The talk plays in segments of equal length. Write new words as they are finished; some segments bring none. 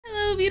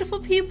Hello, beautiful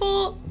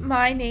people.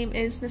 My name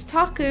is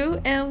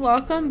Nestakoo, and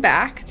welcome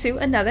back to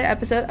another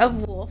episode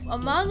of Wolf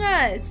Among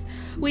Us.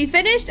 We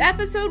finished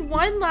episode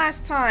 1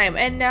 last time,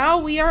 and now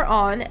we are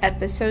on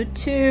episode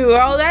 2.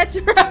 Oh, that's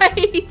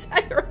right.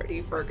 I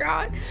already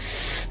forgot. It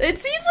seems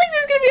like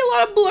there's gonna be a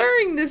lot of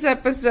blurring this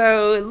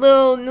episode.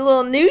 Little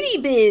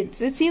nudie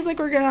bits. It seems like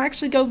we're gonna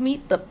actually go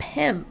meet the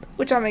pimp,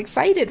 which I'm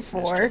excited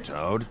for. Mr.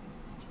 Toad.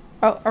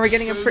 Oh, are we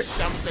getting a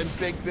something,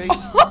 Bigby?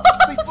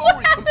 Before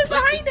we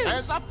completely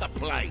tears up the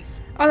place.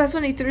 Oh, that's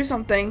when he threw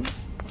something.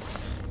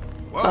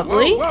 Whoa,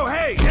 Lovely. Whoa,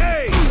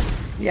 hey!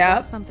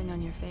 Yep. Something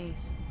on your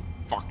face.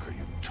 Fuck are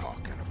you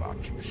talking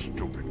about, you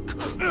stupid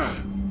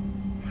cunt?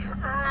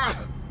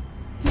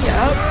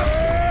 Yep.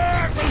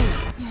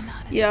 You're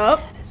not as Yep.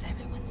 bad as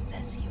everyone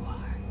says you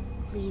are.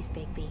 Please,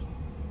 Bigby.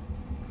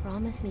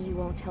 Promise me you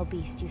won't tell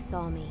Beast you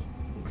saw me.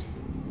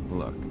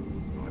 Look,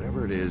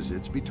 whatever it is,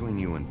 it's between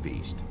you and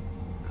Beast.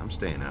 I'm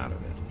staying out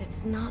of it.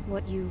 It's not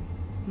what you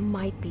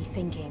might be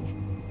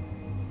thinking.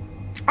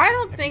 I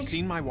don't Have think. you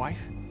seen my wife?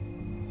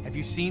 Have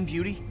you seen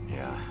Beauty?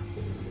 Yeah,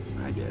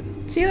 I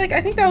did. See, like,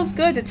 I think that was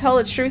good to tell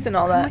the truth and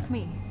all Come that. with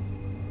me.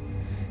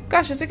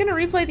 Gosh, is it gonna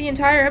replay the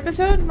entire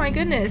episode? My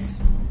goodness.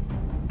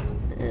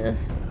 Ugh.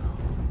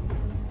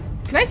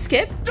 Can I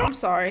skip? I'm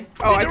sorry.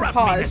 Oh, I can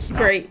pause.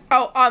 Great.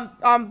 Oh,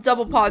 I'm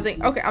double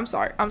pausing. Okay, I'm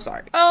sorry.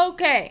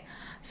 Okay,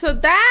 so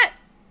that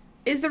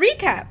is the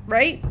recap,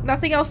 right?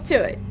 Nothing else to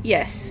it.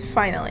 Yes,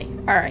 finally.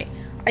 Alright.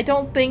 I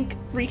don't think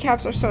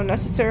recaps are so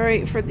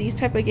necessary for these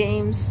type of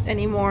games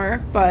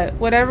anymore, but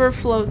whatever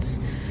floats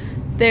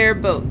their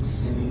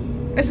boats.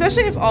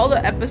 Especially if all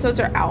the episodes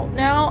are out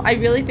now, I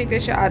really think they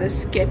should add a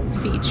skip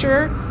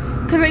feature.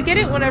 Because I get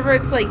it whenever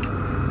it's like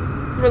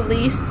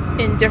released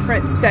in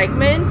different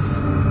segments,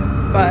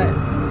 but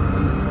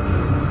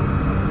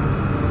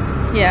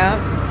yeah.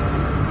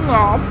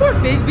 Aw, poor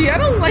Bigby. I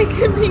don't like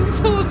him being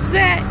so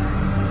upset.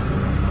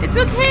 It's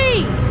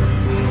okay.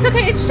 It's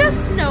okay. It's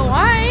just Snow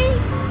White.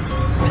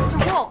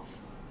 Mr. Wolf!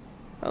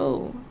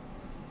 Oh.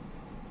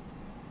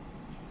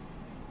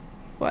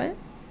 What?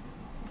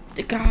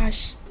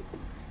 Gosh.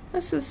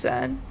 That's so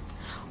sad.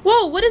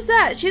 Whoa, what is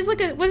that? She has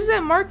like a... What is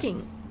that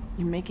marking?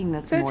 You're making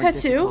this Is that a more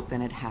tattoo? difficult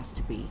than it has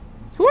to be.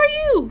 Who are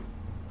you?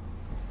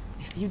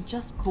 If you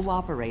just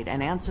cooperate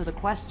and answer the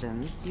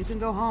questions, you can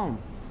go home.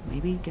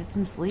 Maybe get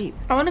some sleep.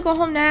 I want to go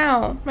home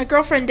now. My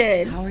girlfriend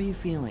did. How are you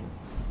feeling?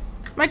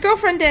 My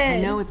girlfriend did. I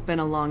know it's been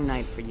a long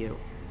night for you.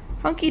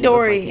 Hunky You look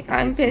dory. like you could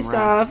I'm use some pissed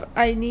rest. off.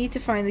 I need to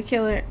find the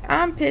killer.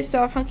 I'm pissed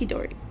off. Hunky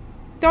dory.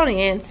 Don't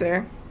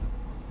answer.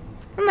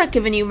 I'm not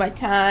giving you my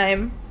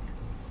time.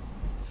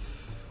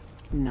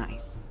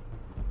 Nice.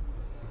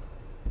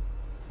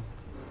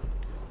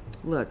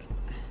 Look,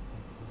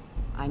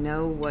 I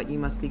know what you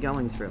must be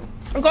going through.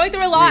 I'm going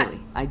through a lot.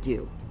 Really, I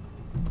do.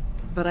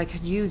 But I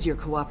could use your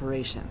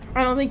cooperation.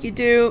 I don't think you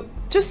do.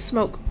 Just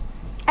smoke.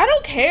 I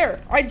don't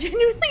care. I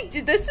genuinely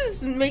do.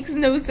 Makes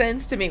no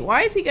sense to me.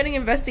 Why is he getting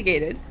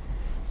investigated?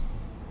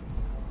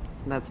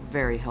 That's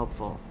very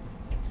helpful.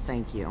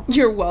 Thank you.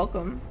 You're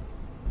welcome.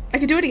 I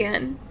could do it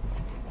again.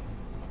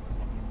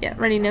 Yeah,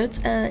 ready notes.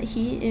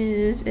 He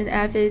is an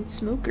avid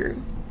smoker.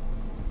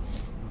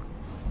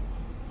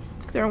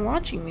 They're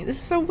watching me. This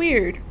is so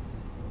weird.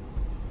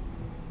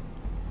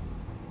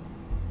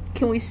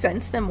 Can we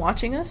sense them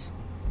watching us?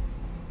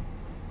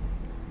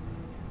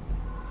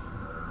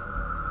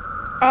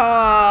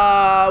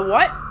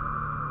 What?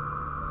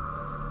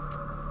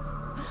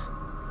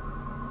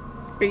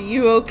 Are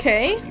you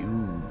okay?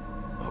 You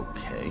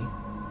okay?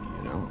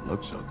 You don't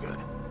look so good.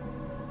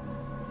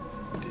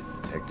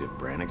 Detective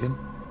Brannigan?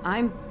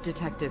 I'm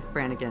Detective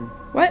Brannigan.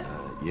 What?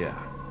 Yeah,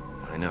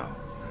 I know.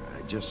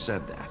 I just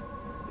said that.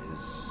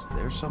 Is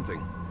there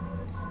something?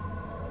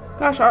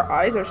 Gosh, our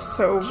eyes are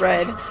so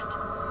red.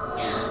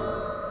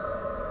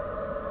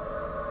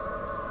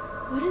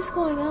 What is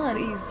going on?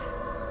 Please.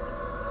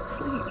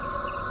 Please.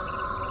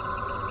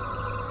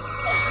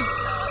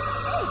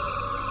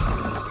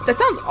 That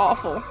sounds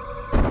awful.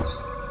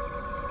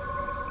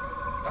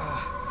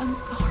 I'm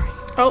sorry.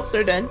 Oh,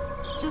 they're dead.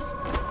 Just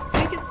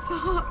make it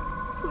stop.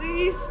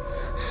 Please.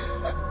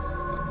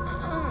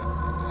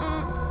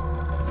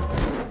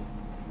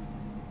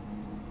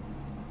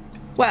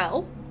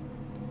 Well,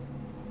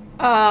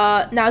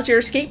 now's your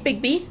escape,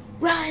 Bigby.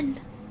 Run!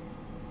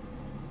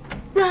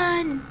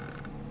 Run!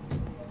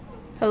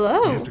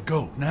 Hello? You have to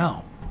go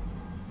now.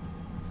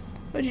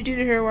 What'd you do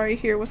to her while you're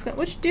here?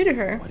 What'd you do to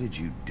her? What did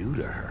you do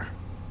to her?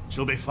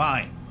 She'll be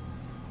fine.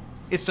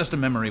 It's just a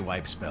memory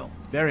wipe spell.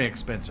 Very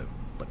expensive,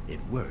 but it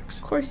works.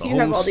 Of course you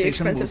have all the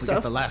expensive will stuff.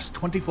 forget the last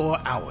 24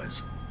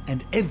 hours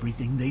and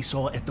everything they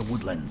saw at the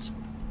Woodlands.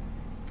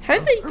 How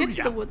did they Hurry get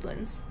to the up.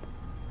 Woodlands?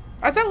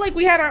 I thought, like,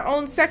 we had our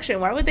own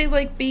section. Why would they,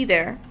 like, be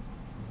there?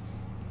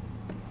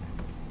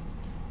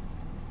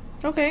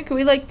 Okay, can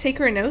we, like, take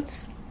her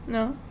notes?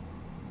 No.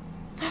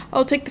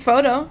 Oh, take the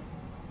photo.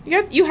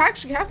 You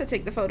actually have to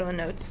take the photo and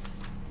notes.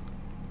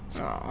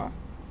 Aww.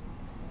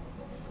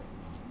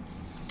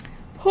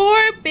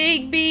 Poor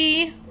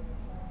Bigby.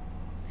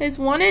 His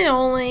one and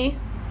only.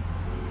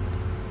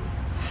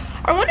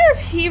 I wonder if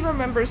he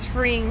remembers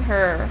freeing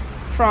her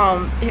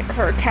from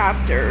her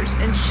captors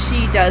and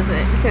she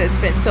doesn't because it's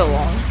been so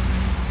long.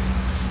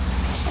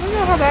 I don't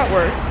know how that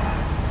works.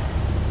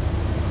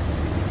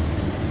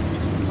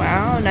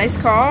 Wow, nice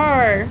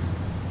car.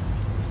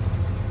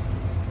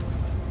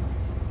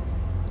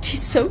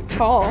 He's so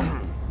tall.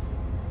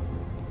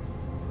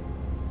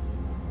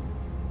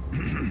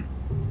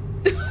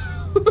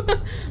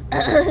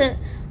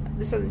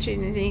 This doesn't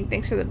change anything.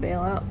 Thanks for the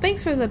bailout.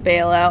 Thanks for the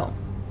bailout.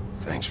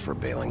 Thanks for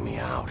bailing me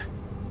out.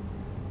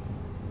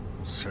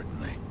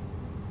 Certainly.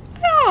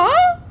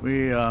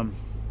 Aww.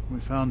 We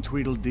found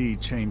Tweedledee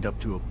chained up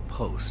to a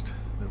post.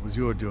 That was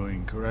your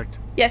doing, correct?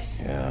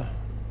 Yes. Yeah.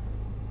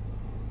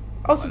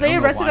 Oh, so I they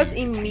don't know arrested why us you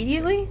detained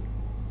immediately?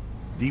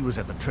 Dee was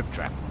at the Trip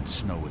Trap when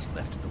Snow was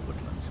left at the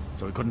Woodlands,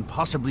 so he couldn't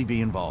possibly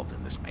be involved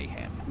in this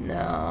mayhem.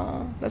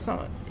 No, that's not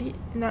what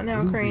not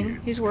now, Bluebeard's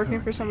Crane. He's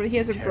working for somebody. He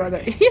has a brother.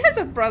 interrogate. He has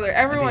a brother.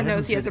 Everyone And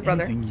knows he has a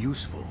brother. Anything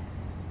useful.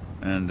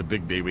 And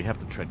Bigby, we have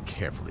to tread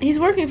carefully. He's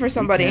working for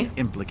somebody. We can't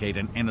implicate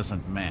an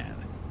innocent man,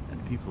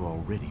 and people are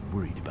already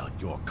worried about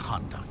your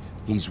conduct.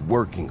 He's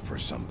working for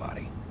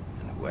somebody.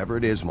 And whoever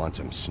it is wants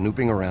him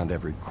snooping around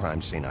every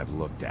crime scene I've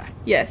looked at.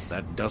 Yes.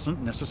 That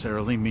doesn't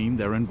necessarily mean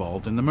they're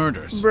involved in the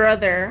murders.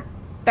 Brother.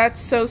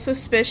 That's so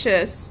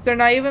suspicious. They're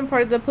not even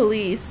part of the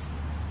police.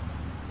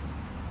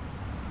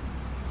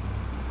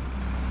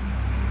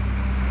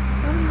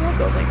 What is that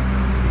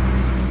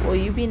building? Will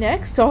you be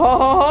next?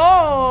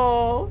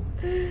 Oh,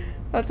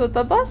 that's what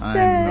the bus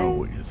said. I know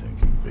what you're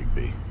thinking,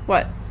 Bigby.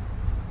 What?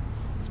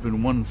 It's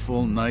been one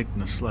full night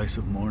and a slice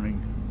of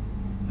morning,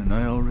 and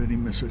I already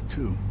miss her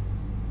too.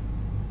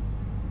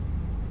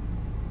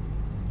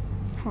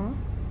 Huh?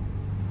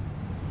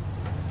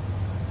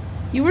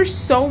 You were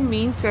so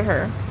mean to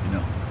her. You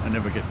know, I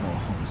never get more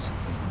homesick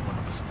when one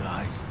of us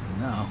dies.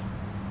 And now,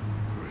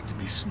 for it to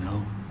be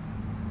Snow,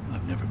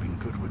 I've never been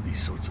good with these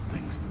sorts of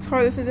things. It's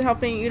hard. This isn't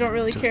helping. You don't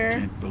really Just care.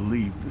 can't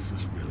believe this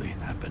is really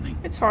happening.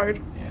 It's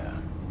hard. Yeah.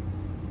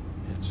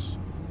 It's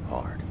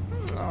hard.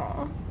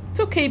 Aw. It's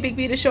okay,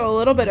 Bigby, to show a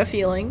little bit of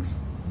feelings.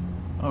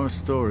 Our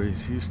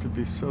stories used to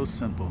be so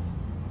simple.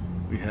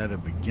 We had a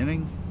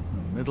beginning,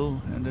 a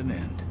middle, and an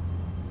end.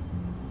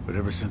 But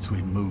ever since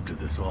we moved to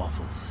this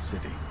awful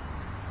city,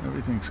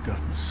 everything's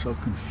gotten so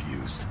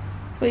confused.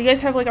 Well, you guys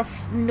have like a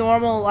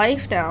normal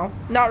life now.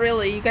 Not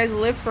really. You guys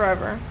live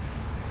forever.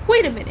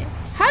 Wait a minute.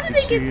 How did Did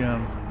they she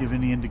get... give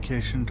any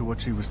indication to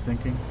what she was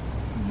thinking?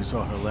 When you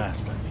saw her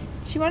last, I mean.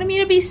 She wanted me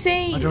to be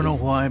sane. I don't know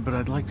why, but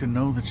I'd like to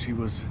know that she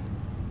was...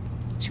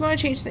 She wanted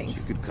to change She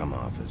things. could come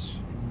off as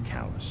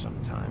callous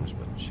sometimes,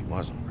 but she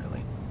wasn't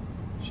really.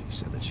 She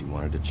said that she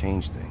wanted to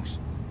change things.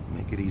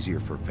 Make it easier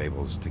for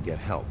Fables to get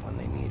help when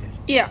they need it.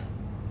 Yeah.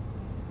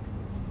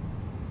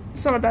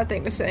 It's not a bad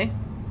thing to say.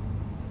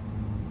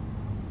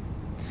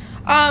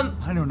 I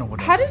don't know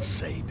what how else did... to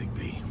say,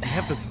 Bigby. We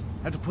have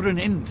to put an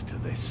end to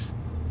this.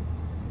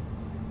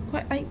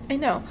 What? I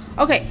know.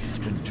 Okay. It's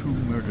been 2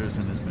 murders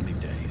in as many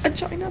days. I'm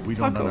trying not to We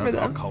talk don't over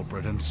unearth our them.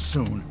 culprit, and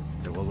soon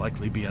there will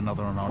likely be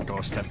another on our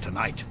doorstep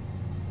tonight.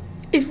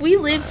 If we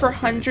live for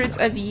hundreds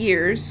of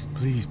years...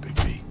 Please,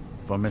 Bigby,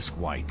 for Miss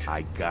White.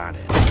 I got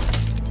it.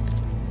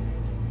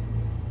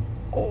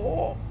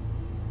 Oh.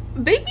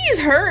 Bigby's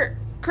hurt,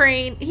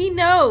 Crane. He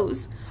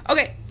knows.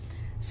 Okay.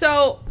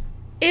 So,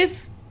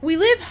 if we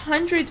live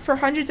for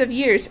hundreds of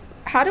years,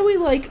 how do we,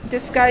 like,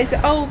 disguise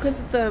that? Oh, because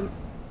of the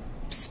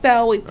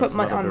spell we put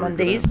on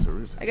Mondays.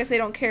 I guess they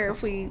don't care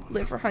if we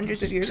live for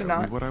hundreds of years or Tell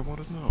me not. what I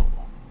want to know.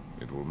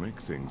 It will make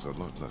things a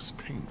lot less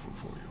painful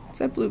for you. Is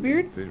that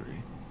Bluebeard? In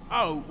theory.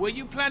 Oh, were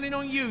you planning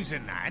on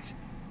using that?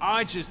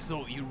 I just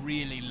thought you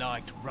really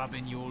liked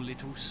rubbing your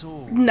little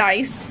sword.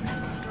 Nice.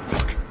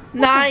 What the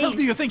Nice. hell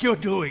do you think you're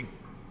doing?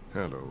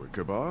 Hello,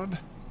 Ichabod.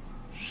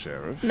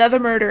 Sheriff. Another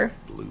murder.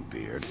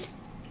 Bluebeard.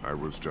 I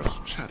was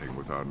just chatting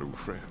with our new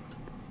friend.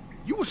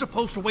 You were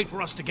supposed to wait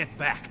for us to get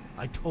back.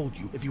 I told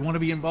you, if you want to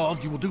be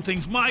involved, you will do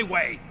things my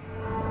way.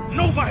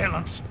 No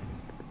violence.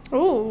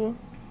 Oh.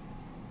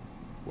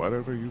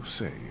 Whatever you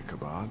say,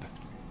 Ichabod.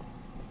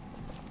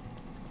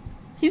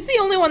 He's the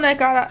only one that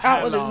got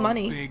out with his Hello,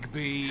 money.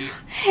 Bigby.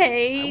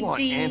 Hey, I want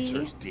D.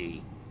 answers,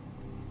 D.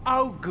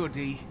 Oh,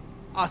 goody.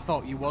 I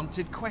thought you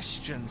wanted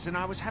questions, and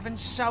I was having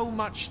so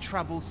much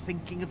trouble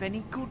thinking of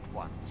any good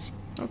ones.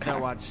 Okay.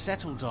 Though I'd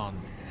settled on,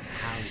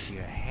 how's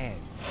your head?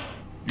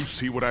 You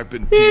see what I've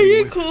been Yeah, dealing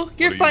you're with? cool. What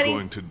You're are funny. you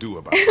going to do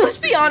about Let's this,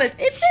 be Bigby? honest.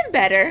 It's been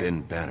better.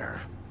 Been better.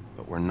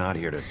 But we're not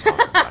here to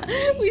talk about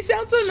me. We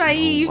sound so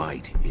naive. Snow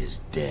White is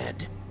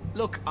dead.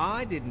 Look,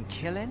 I didn't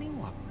kill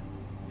anyone.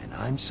 And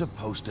I'm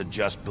supposed to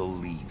just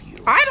believe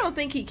you. I don't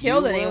think he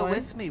killed you anyone. were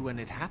with me when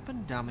it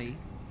happened, dummy.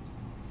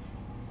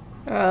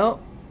 Oh,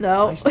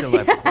 no. I still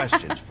have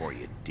questions for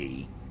you,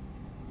 D.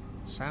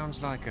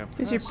 Sounds like a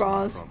Who's your personal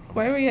boss? problem.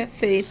 Why were you at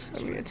face?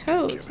 Why were you at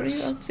toes? What are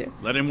you up to?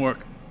 Let him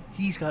work.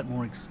 He's got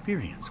more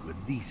experience with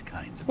these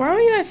kinds of Why were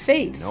you at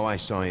Faith's? No, I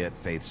saw you at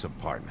Faith's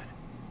apartment.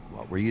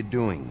 What were you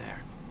doing there?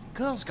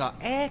 Girl's got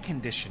air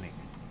conditioning.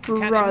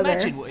 Can't brother.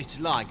 imagine what it's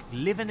like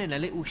living in a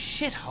little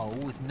shithole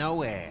with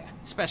no air,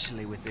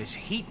 especially with this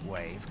heat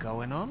wave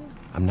going on.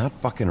 I'm not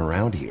fucking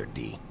around here,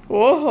 D.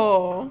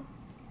 Whoa.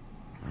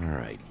 All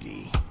right,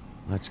 D.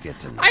 Let's get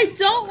to know I each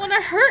don't other. want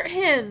to hurt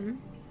him.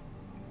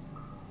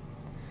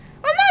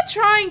 I'm not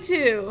trying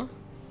to.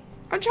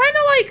 I'm trying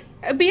to,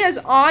 like, be as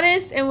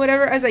honest and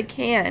whatever as I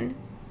can.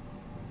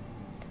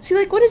 See,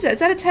 like, what is that? Is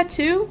that a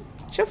tattoo?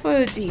 Show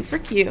photo D.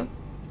 Frick you.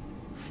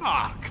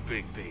 Fuck,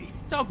 Bigby.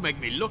 Don't make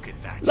me look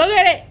at that. Look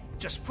at it.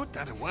 Just put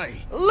that away.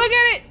 Look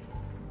at it.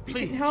 You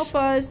Please. can help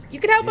us. You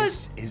can help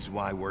us. This is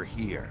why we're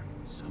here.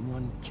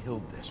 Someone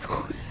killed this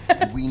woman,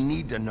 and we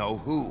need to know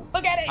who.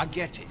 Look at it. I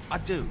get it. I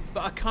do.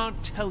 But I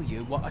can't tell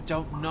you what I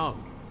don't know.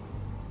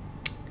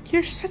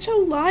 You're such a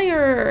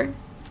liar.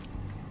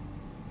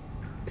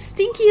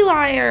 Stinky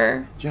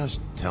liar. Just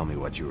tell me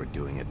what you were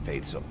doing at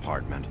Faith's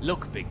apartment.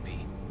 Look,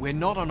 Bigby. We're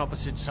not on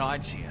opposite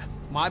sides here.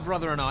 My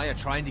brother and I are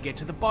trying to get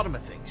to the bottom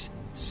of things.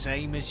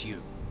 Same as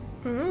you.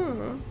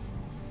 But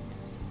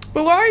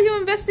why are you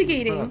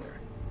investigating? Brother.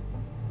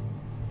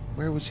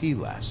 Where was he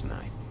last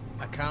night?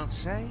 I can't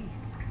say.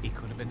 He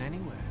could have been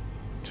anywhere.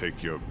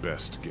 Take your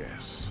best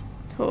guess.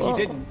 Oh. He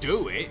didn't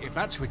do it, if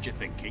that's what you're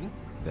thinking.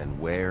 Then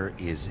where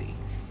is he?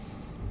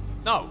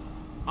 No,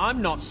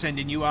 I'm not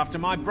sending you after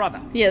my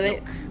brother. Yeah, they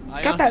Look,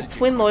 I got that answered your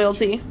twin question.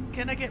 loyalty.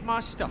 Can I get my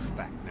stuff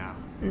back now?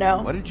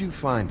 No. What did you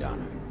find on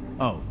him?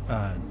 Oh,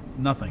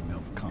 nothing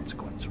of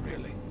consequence,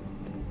 really.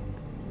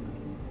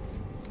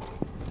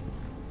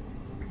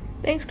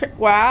 Thanks, Chris.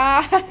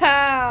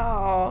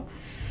 Wow.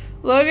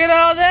 Look at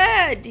all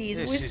that. D's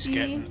This whiskey. is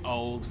getting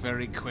old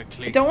very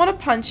quickly. I don't want to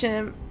punch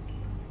him.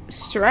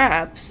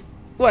 Straps.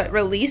 What,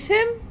 release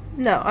him?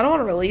 No, I don't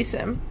want to release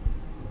him.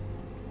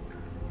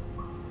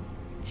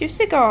 It's your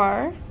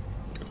cigar.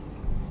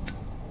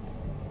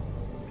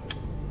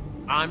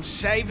 I'm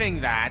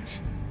saving that.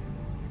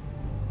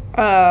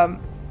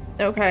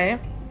 Okay.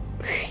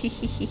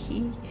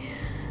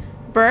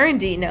 Burn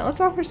D. Now let's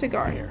offer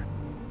cigar here.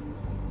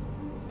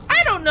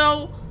 I don't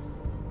know.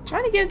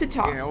 Trying to get him to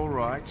talk. Yeah, all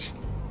right.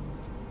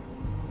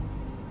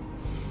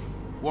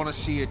 Want to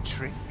see a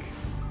trick?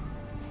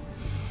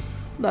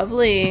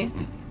 Lovely.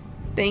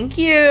 Thank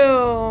you.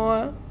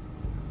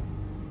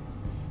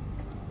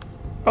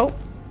 Oh.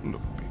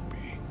 Look,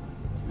 Bigby,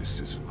 this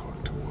isn't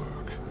going to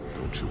work.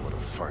 Don't you want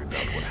to find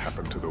out what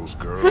happened to those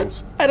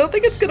girls? I don't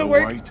think it's gonna Snow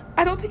work. White?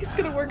 I don't think it's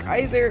gonna work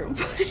either.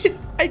 But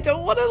I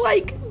don't want to,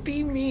 like,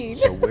 be mean.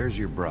 So where's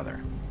your brother?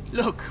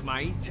 Look,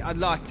 mate, I'd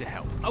like to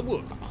help. I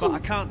would, but I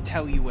can't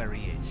tell you where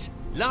he is.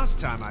 Last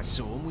time I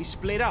saw him, we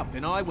split up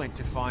and I went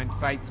to find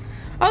Faith.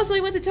 Oh, so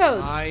he went to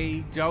Toad's.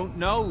 I don't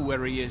know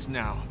where he is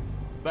now.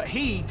 But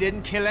he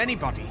didn't kill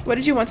anybody. What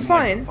did you want to You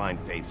went find? to find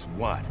Faith's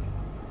what?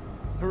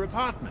 Her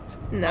apartment.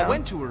 No. I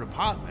went to her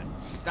apartment.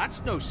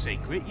 That's no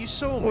secret. You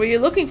saw What me. were you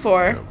looking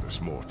for? No, there's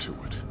more to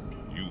it.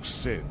 You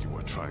said you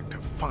were trying to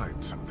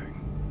find something.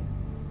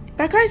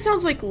 That guy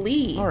sounds like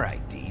Lee. All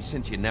right, D,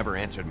 since you never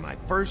answered my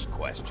first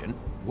question,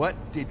 what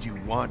did you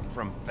want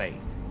from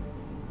Faith?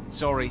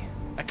 Sorry,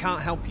 I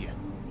can't help you.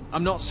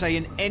 I'm not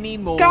saying any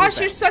more. Gosh,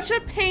 about you're it. such a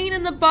pain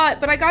in the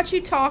butt, but I got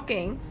you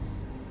talking.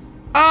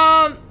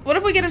 What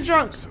if we get him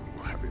drunk? So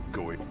we'll have him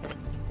going.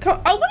 Oh,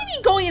 what do you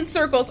mean going in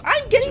circles?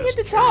 I'm getting Just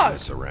him to carry talk.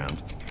 this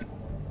around.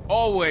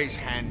 Always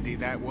handy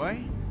that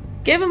way.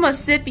 Give him a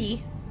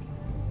sippy.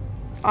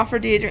 Offer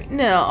D a drink.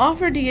 No,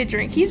 offer D a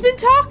drink. He's been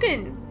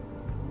talking.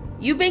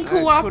 You've been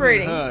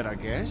cooperating. That couldn't hurt,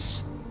 I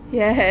guess.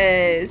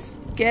 Yes.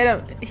 Get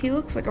him. He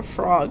looks like a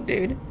frog,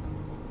 dude.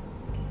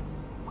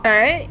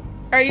 Alright.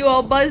 Are you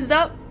all buzzed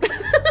up?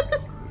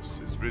 This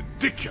is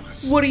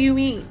ridiculous. What do you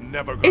mean? He's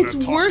never gonna It's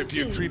talk if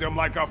you working. treat him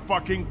like a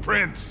fucking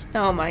prince.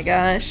 Oh my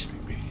gosh.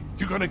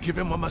 You're gonna give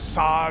him a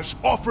massage,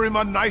 offer him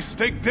a nice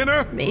steak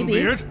dinner? Maybe.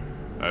 Bluebeard?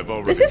 I've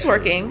already This is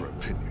heard working. your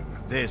opinion.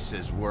 This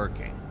is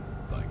working.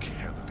 Like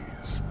hell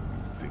it is.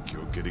 You think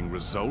you're getting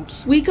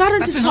results? We got him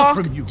That's to enough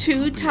talk from you, 2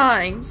 Bluebeard.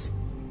 times.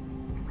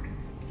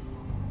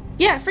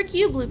 Yeah, frick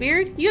you,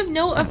 Bluebeard. You have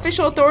no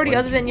official authority What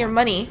other did you than your want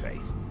money. from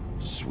Faith?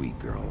 Sweet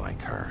girl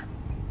like her.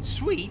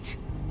 Sweet?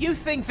 You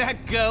think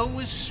that girl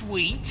was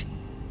sweet?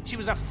 She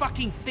was a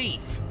fucking thief.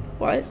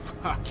 What?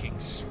 Fucking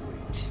sweet.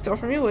 She stole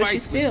from you? What did she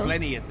Faith was steal?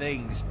 plenty of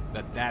things,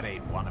 but that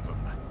ain't one of them.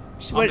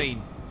 I what-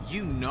 mean,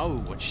 you know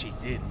what she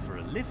did for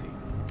a living.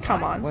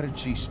 Come on. What did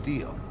she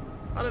steal?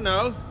 I don't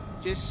know.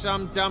 Just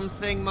some dumb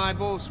thing my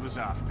boss was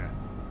after.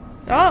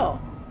 Oh.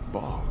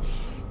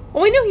 Boss.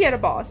 Well, we knew he had a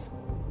boss.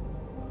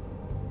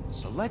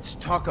 So let's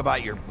talk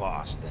about your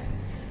boss then.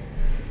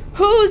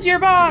 Who's your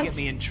You boss? get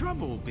me in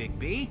trouble,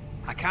 Bigby.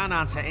 I can't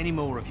answer any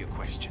more of your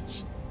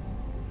questions.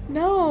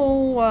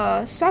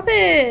 No, stop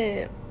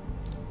it.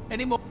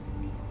 Any more?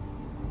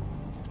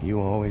 You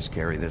always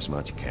carry this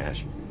much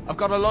cash? I've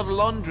got a lot of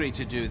laundry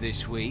to do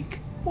this week.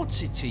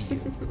 What's it to you?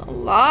 A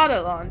lot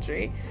of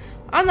laundry.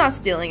 I'm not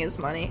stealing his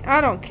money. I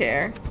don't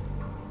care.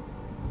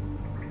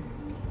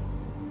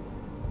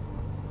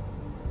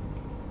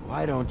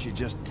 Why don't you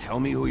just tell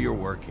me who you're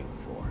working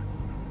for?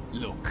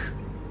 Look,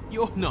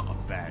 You're not a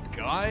bad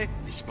guy,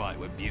 despite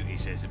what Beauty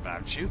says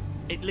about you.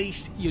 At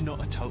least, you're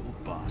not a total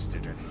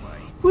bastard anyway.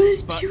 What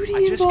is But Beauty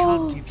I just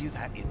involved? can't give you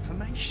that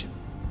information.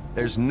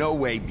 There's no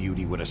way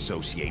Beauty would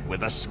associate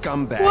with a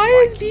scumbag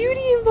Why like is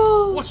Beauty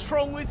involved? What's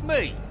wrong with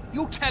me?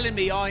 You're telling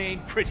me I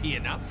ain't pretty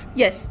enough?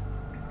 Yes.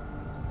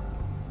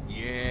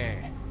 Yeah,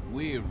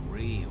 we're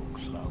real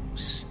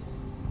close.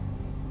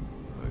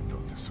 I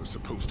thought this was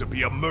supposed to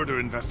be a murder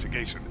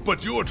investigation,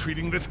 but you're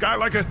treating this guy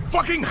like a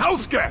fucking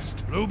house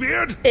guest,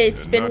 Bluebeard.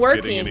 It's You're been not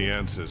working. getting any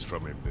answers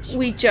from him this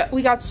We way.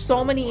 we got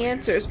so many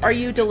answers. Are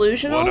you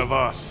delusional? One of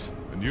us,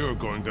 and you're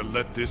going to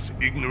let this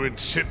ignorant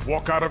shit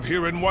walk out of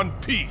here in one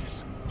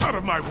piece. Out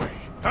of my way.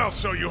 I'll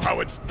show you how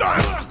it's done.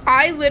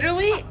 I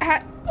literally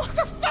had. What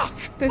the fuck?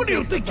 This What do you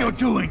makes no think you're sense.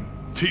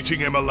 doing? Teaching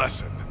him a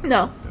lesson.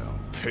 No. Now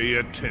pay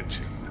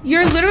attention.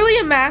 You're literally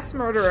a mass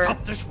murderer.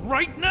 Stop this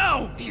right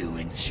now! You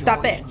enjoy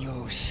Stop it.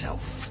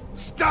 yourself.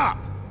 Stop!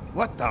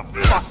 What the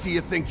fuck do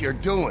you think you're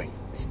doing?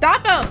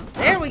 Stop him!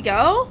 There we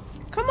go.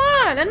 Come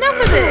on,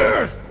 enough of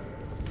this.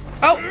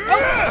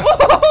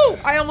 Oh!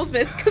 I almost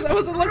missed because I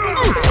wasn't looking.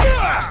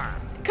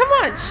 Come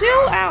on,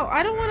 chill out.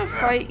 I don't want to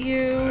fight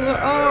you.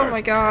 Oh my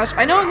gosh.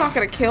 I know I'm not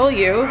gonna kill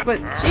you, but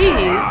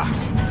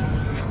jeez.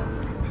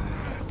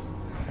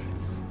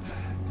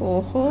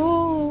 Oh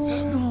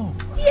ho!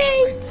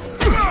 Yay!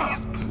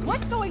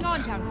 What's going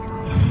on down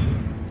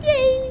here?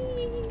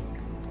 Yay!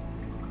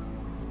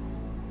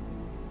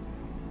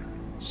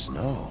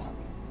 Snow.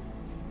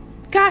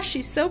 Gosh,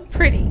 she's so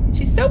pretty.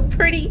 She's so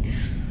pretty.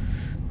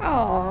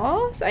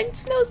 Aww,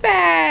 Snow's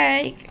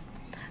back.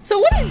 So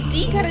what does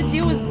D got to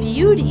do with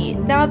Beauty?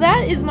 Now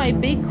that is my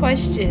big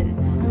question.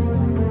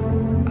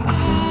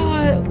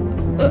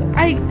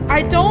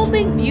 I don't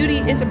think Beauty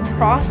is a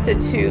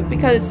prostitute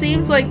because it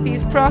seems like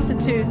these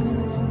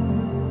prostitutes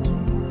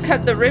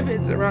have the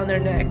ribbons around their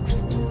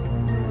necks.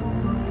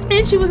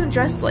 And she wasn't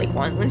dressed like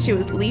one when she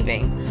was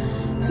leaving.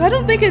 So I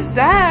don't think it's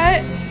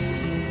that.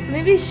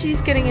 Maybe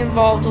she's getting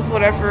involved with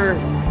whatever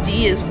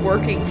D is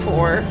working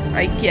for,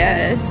 I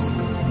guess.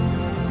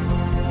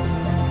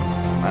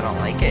 I don't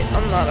like it.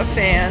 I'm not a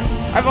fan.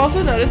 I've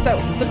also noticed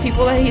that the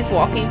people that he's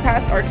walking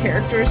past are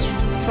characters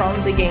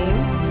from the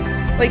game.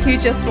 Like, he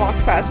just walked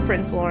past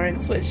Prince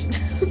Lawrence, which...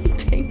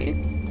 dang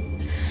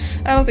it.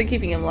 I don't think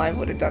keeping him alive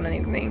would have done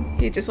anything.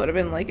 He just would have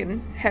been, like, in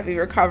heavy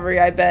recovery,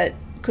 I bet.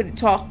 Couldn't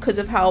talk because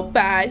of how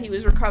bad he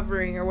was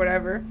recovering or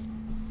whatever.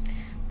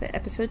 But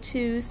episode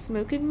 2,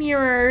 Smoke and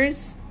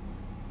Mirrors.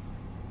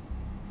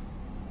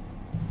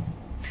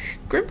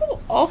 Grimble,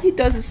 all he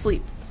does is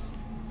sleep.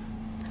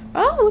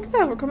 Oh, look at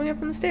that. We're coming up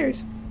from the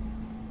stairs.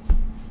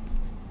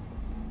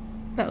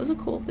 That was a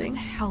cool thing.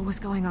 What the hell was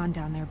going on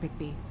down there,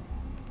 Bigby?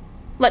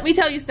 Let me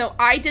tell you, Snow,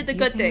 I did the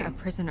good Using thing. a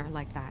prisoner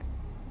like that.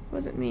 It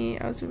wasn't me.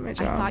 I was doing my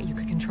job. I thought you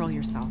could control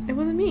yourself. It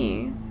wasn't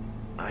me.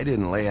 I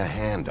didn't lay a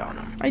hand on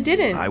him. I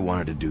didn't. I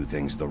wanted to do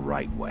things the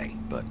right way,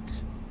 but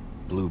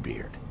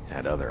Bluebeard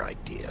had other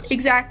ideas.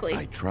 Exactly.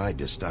 I tried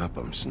to stop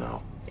him,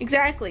 Snow.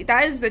 Exactly.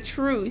 That is the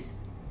truth.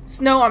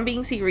 Snow, I'm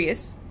being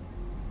serious.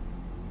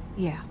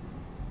 Yeah.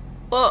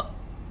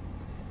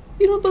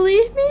 You don't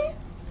believe me?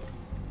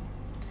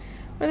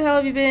 Where the hell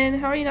have you been?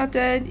 How are you not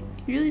dead?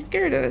 You really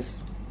scared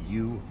us.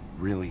 You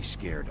really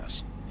scared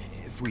us.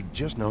 If we'd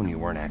just known you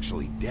weren't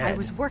actually dead. I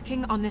was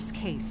working on this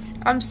case.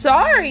 I'm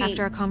sorry.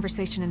 After a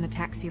conversation in the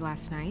taxi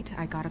last night,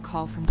 I got a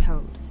call from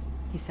Toad.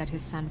 He said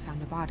his son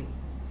found a body.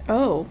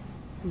 Oh.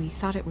 We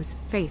thought it was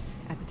Faith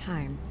at the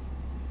time.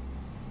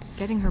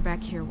 Getting her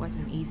back here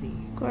wasn't easy.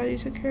 Glad you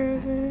took care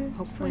of it.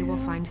 Hopefully we'll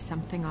find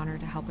something on her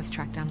to help us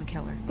track down the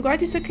killer. I'm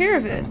glad you took care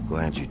of it. I'm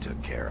glad you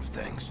took care of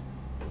things.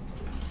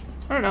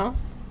 I don't know.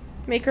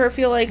 Make her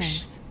feel like...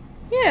 Thanks.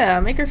 Yeah,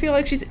 make her feel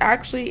like she's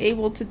actually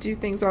able to do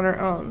things on her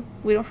own.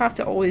 We don't have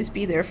to always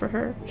be there for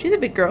her. She's a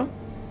big girl.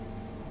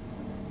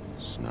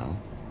 Snow?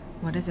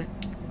 What is it?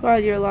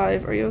 Glad you're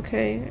alive. Are you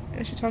okay?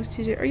 I should talk to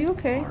TJ. Are you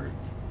okay? Are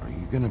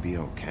you gonna be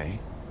okay?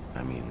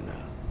 I mean,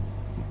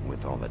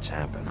 with all that's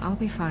happened. I'll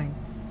be fine.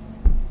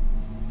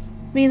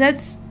 I mean, that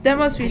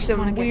must be I just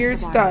wanna some get to weird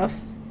the bottom of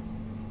stuff.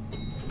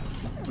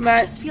 this. I Matt,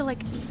 just feel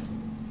like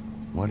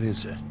What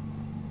is it?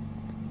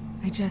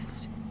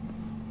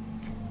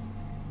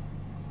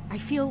 I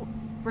feel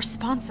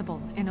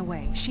responsible in a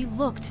way. She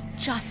looked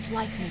just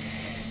like me.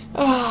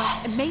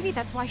 And maybe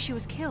that's why she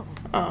was killed.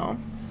 oh.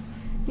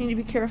 You need to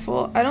be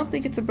careful. I don't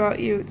think it's about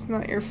you. It's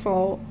not your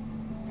fault.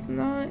 It's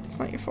not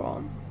your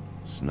fault.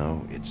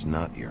 Snow, it's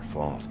not your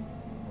fault.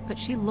 But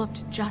she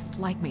looked just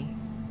like me.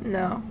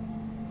 No.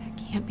 That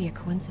can't be a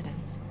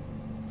coincidence.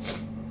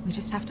 We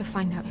just have to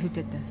find out who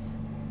did this.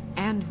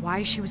 And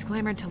why she was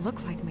glamored to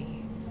look like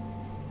me.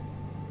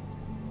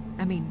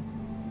 I mean,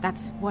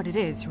 that's what it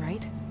is,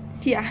 right?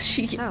 Yeah,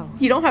 So,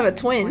 you don't have a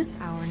twin. What's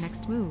our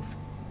next move?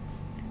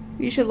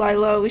 You should lie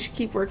low. We should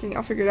keep working.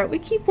 I'll figure it out. We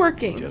keep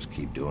working. Just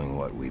keep doing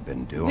what we've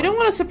been doing. We don't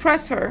want to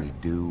suppress her. We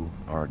do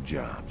our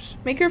jobs.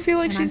 Make her feel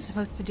like And I'm she's...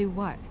 supposed to do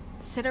what?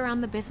 Sit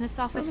around the business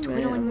office Son of a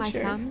man, twiddling I'm my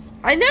sure. thumbs?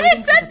 I never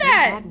waiting for said the big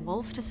that! bad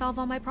wolf to solve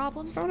all my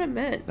problems? That's not what I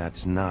meant.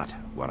 That's not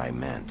what I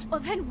meant. Well,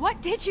 then what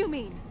did you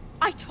mean?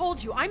 I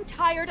told you, I'm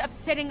tired of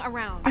sitting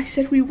around. I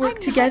said we work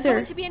together. I'm not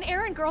going to be an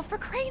errand girl for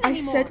Crane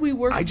anymore. I said we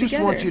work together. I just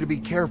want you to be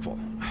careful.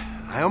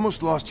 I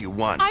almost lost you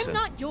once. I'm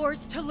not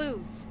yours to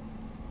lose.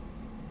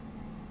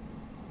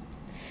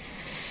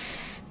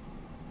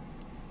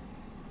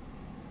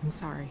 I'm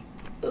sorry.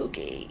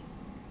 Okay.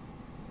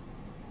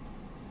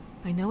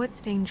 I know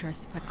it's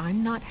dangerous, but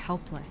I'm not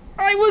helpless.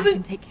 I wasn't. I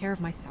can take care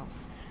of myself.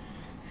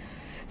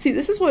 See,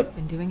 this is what... I've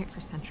been doing it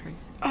for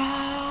centuries.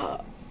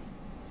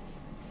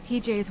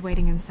 TJ is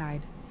waiting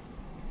inside.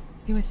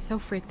 He was so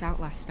freaked out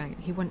last night,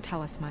 he wouldn't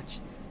tell us much.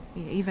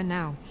 Even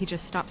now, he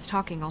just stops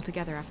talking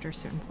altogether after a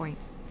certain point.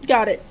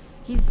 Got it.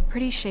 He's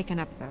pretty shaken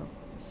up, though,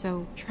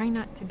 so try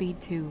not to be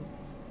too,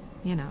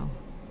 you know.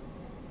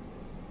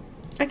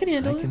 I can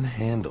handle it. I can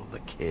handle the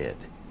kid.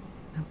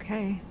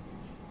 Okay.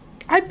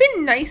 I've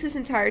been nice this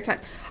entire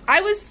time.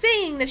 I was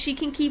saying that she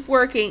can keep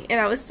working,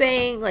 and I was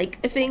saying, like,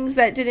 things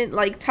that didn't,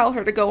 like, tell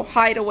her to go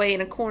hide away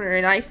in a corner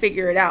and I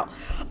figure it out.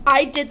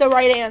 I did the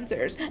right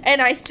answers,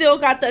 and I still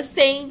got the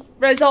same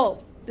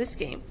result this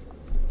game.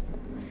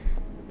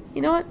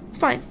 You know what? It's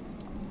fine.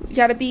 You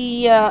gotta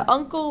be,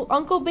 Uncle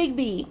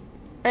Bigby.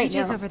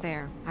 TJ's over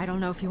there. I don't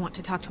know if you want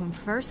to talk to him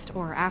first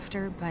or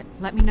after, but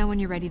let me know when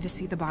you're ready to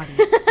see the body.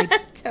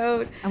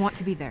 Toad. I want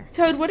to be there.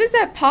 Toad, what is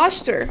that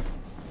posture?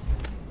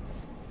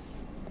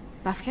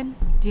 Buffkin,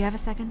 do you have a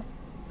second?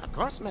 Of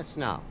course, Miss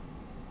Snow.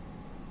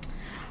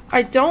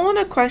 I don't want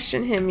to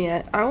question him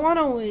yet. I want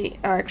to wait,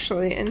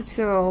 actually,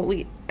 until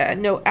we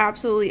know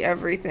absolutely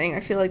everything. I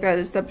feel like that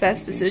is the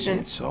best decision.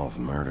 Can't solve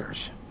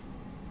murders.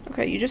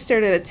 Okay, you just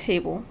stared at a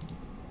table.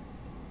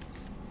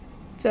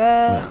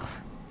 Well,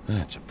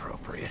 that's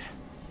appropriate.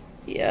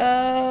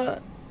 Yeah.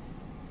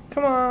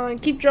 Come on,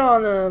 keep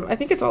drawing them. I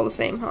think it's all the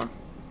same, huh?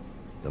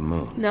 The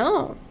moon.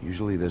 No.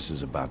 Usually this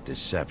is about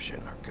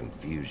deception or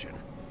confusion.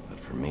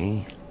 But for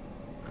me,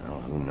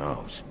 well, who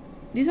knows?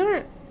 These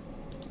aren't...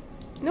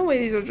 No way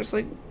these are just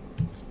like...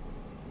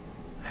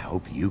 I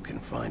hope you can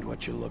find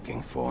what you're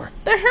looking for.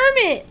 The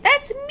Hermit!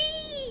 That's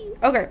me!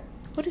 Okay.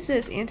 What is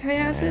this?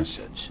 Antacids?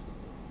 Acids.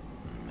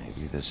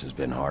 Maybe this has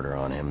been harder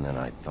on him than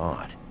I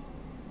thought.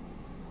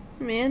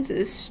 Mans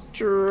is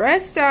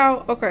stressed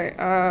out. Okay,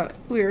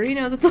 we already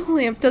know that the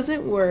lamp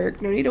doesn't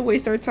work. No need to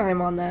waste our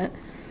time on that.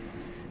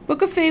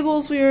 Book of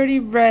Fables we already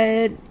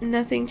read.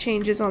 Nothing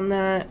changes on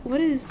that.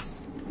 What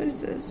is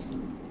this?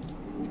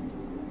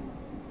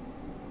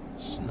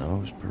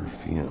 Snow's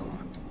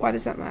perfume. Why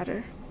does that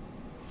matter?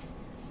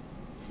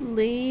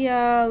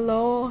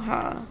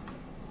 Lealoha.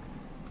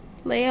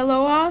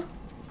 Lealoha?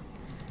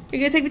 You're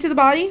gonna take me to the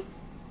body?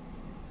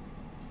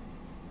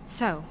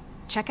 So,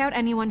 check out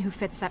anyone who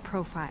fits that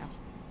profile.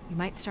 You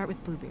might start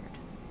with Bluebeard.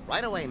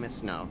 Right away, Miss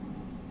Snow.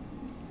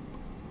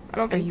 I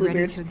don't Are think you ready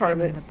Bluebeard's to part of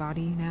examine it. the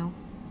body now?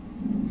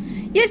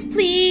 Yes,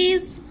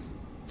 please!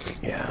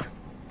 Yeah.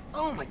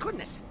 Oh my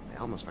goodness, I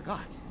almost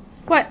forgot.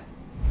 What?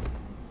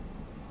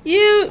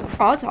 You...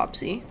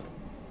 Autopsy.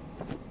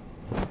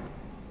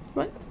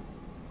 What?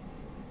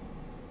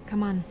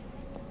 Come on.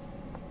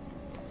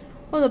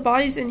 Oh, the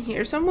body's in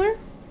here somewhere?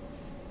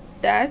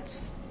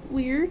 That's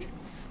weird.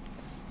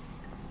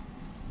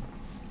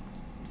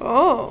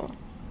 Oh.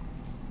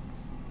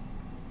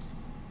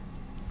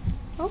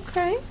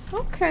 Okay,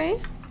 okay.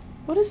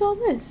 What is all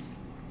this?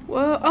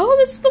 Whoa. Oh,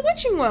 this is the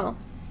witching well.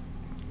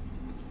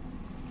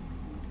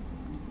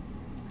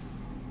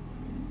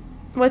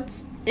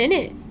 What's in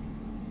it?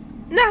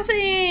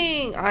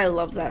 Nothing! I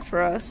love that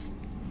for us.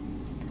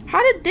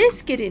 How did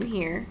this get in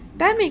here?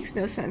 That makes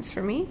no sense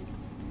for me.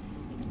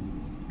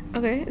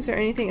 Okay, is there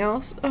anything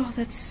else? Oh,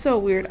 that's so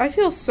weird. I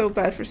feel so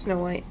bad for Snow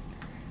White.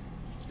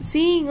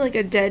 Seeing, like,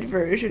 a dead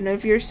version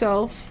of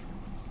yourself.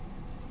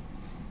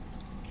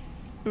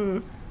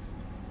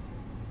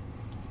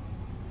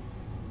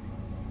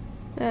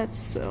 That's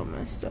so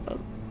messed up.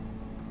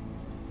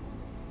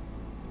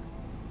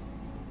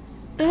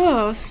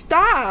 Oh,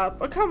 stop!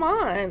 Oh, come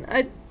on!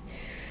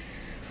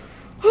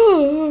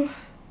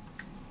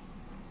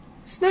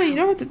 Snow, you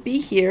don't have to be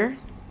here.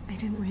 I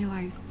didn't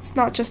realize It's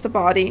not just a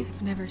body.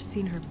 I've never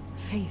seen her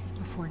face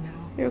before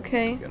now. You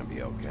okay? Gonna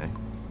be okay.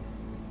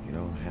 You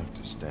don't have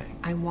to stay.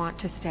 I want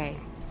to stay.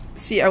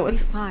 See, I It's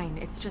was... fine.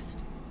 It's just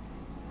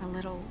a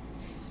little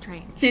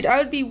strange. Dude, I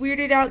would be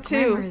weirded out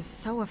Glamour too. is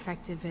so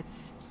effective,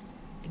 it's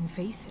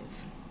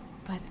invasive.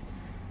 But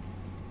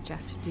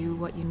just do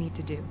what you need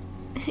to do.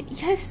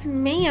 Yes,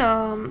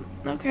 ma'am.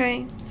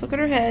 Okay, let's look at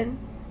her head.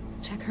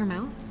 Check her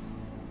mouth.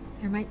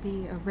 There might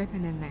be a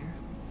ribbon in there,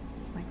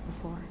 like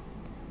before.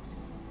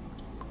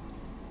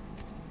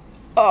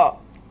 Oh,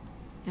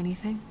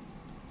 Anything?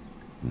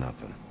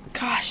 Nothing.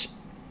 gosh.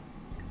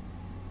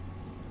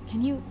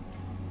 Can you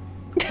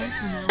close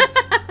her mouth?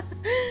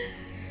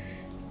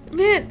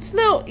 Man,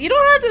 Snow, you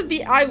don't have to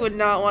be... I would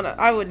not want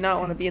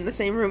to be in the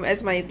same room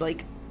as my,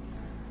 like...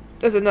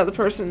 as another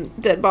person,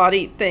 dead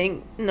body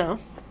thing. No.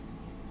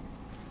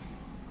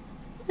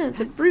 No, it's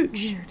That's a brooch.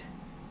 Weird.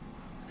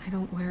 I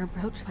don't wear a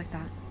brooch like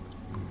that.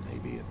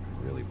 Maybe it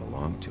really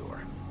belonged to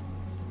her.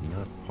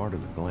 Not part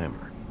of the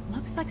glamour.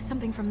 Looks like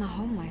something from the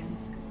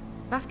homelands.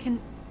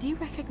 Buffkin, do you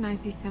recognize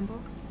these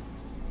symbols?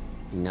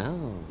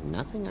 No,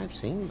 nothing I've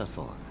seen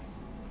before.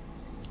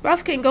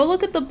 Buffkin, go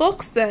look at the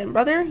books then,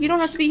 brother. You don't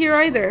have to be here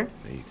either.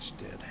 Faith's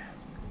dead.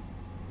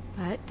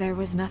 But there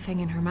was nothing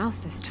in her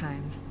mouth this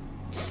time.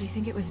 Do you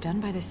think it was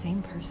done by the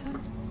same person?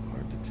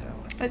 Hard to tell.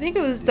 I think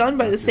it was done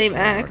by the same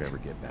act. Ever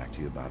get back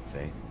to you about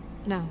Faith?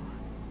 No.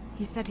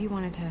 He said he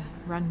wanted to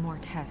run more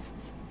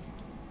tests.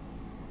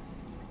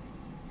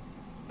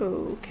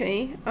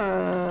 Okay.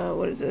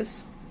 What is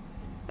this?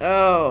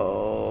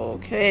 Oh,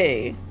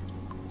 okay.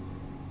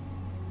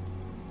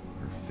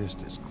 Her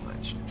fist is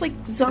clenched. It's like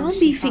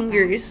zombie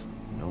fingers.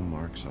 No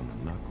marks on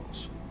the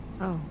knuckles.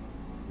 Oh.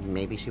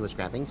 Maybe she was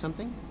grabbing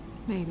something?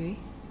 Maybe.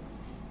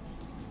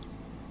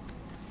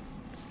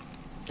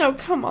 Oh,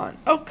 come on.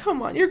 Oh,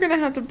 come on. You're gonna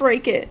have to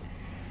break it.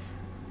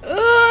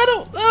 I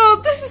don't...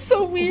 Oh, this is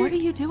so weird. What are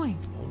you doing?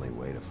 Only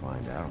way to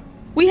find out.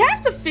 We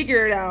have to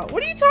figure it out.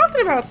 What are you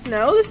talking about,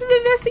 Snow? This is an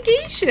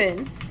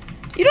investigation.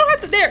 You don't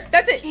have to... There.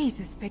 That's it.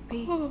 Jesus,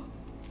 Bigby. Oh,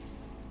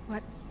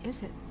 What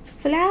is it? it's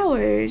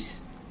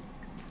flowers.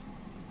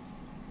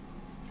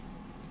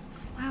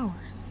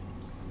 Flowers.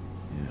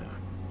 Yeah.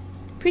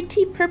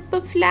 Pretty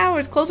purple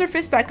flowers. Close her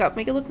fist back up.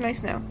 Make it look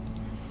nice now.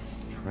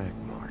 Track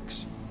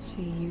marks.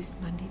 She used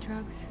Mundy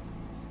drugs?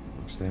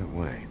 Looks that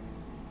way.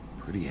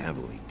 Pretty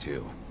heavily,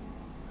 too.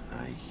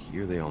 I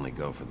hear they only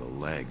go for the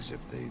legs if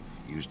they've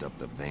used up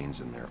the veins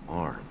in their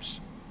arms.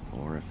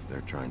 Or if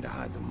they're trying to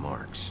hide the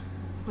marks.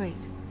 Wait.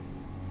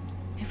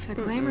 If the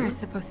glamour is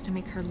supposed to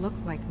make her look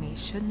like me,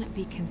 shouldn't it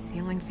be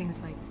concealing things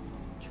like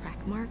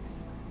track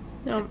marks?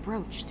 No. That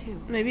brooch,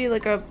 too. Maybe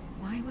like a...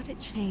 Why would it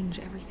change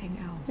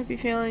everything else? Might be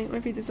failing.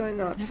 Might be designed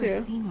not I've never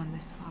to. seen one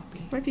this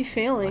sloppy. Might be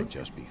failing. Might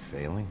just be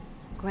failing.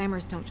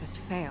 Glamours don't just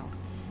fail.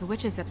 The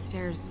witches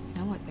upstairs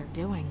know what they're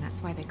doing. That's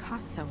why they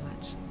cost so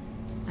much.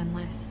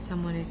 Unless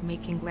someone is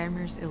making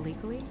glamours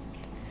illegally?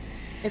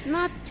 It's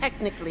not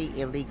technically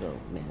illegal,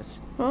 miss.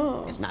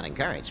 Oh. It's not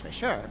encouraged for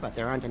sure, but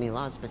there aren't any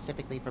laws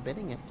specifically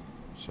forbidding it.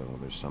 So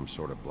there's some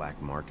sort of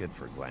black market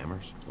for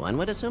glamours? One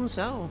would assume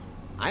so.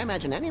 I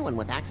imagine anyone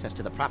with access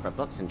to the proper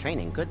books and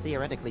training could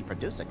theoretically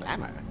produce a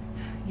glamour.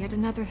 Yet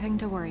another thing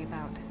to worry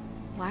about.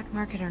 Black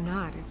market or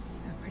not,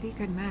 it's a pretty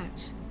good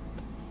match.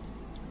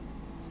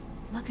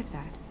 Look at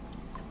that.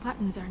 The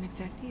buttons aren't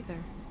exact either.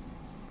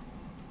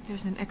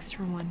 There's an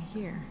extra one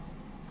here.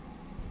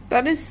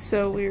 That is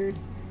so weird.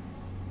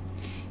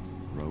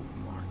 Rope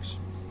marks.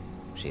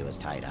 She was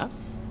tied up?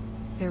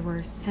 There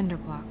were cinder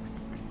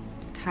blocks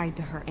tied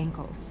to her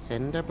ankles.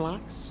 Cinder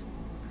blocks?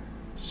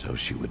 So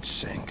she would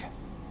sink.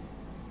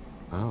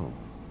 Oh.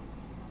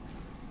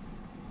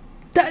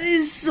 That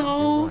is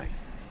so... You're right.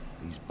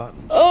 These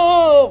buttons...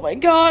 Oh my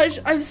gosh.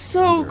 I'm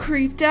so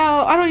creeped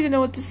out. I don't even know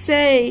what to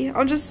say.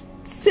 I'm just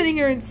sitting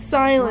here in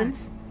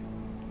silence.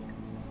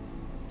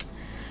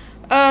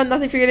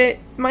 Nothing. Forget it.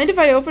 Mind if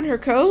I open her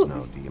coat?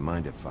 Snow, do you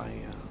mind if I,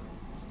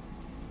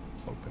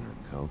 open her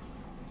coat?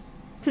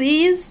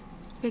 Please?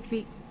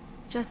 Bigby,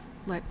 just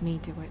let me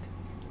do it.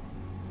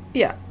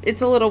 Yeah,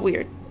 it's a little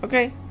weird,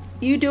 okay?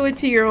 You do it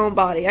to your own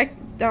body. I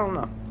don't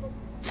know.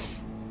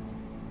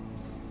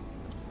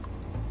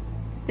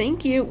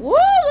 Thank you. Whoa,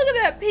 look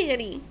at that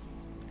panty. You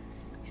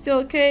still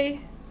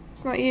okay?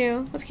 It's not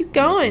you. Let's keep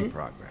going.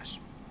 Progress.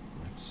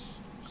 Let's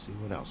see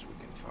what else we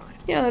can find.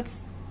 Yeah,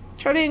 let's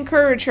try to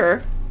encourage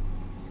her.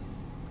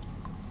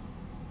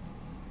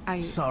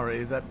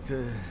 Sorry, that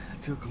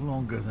took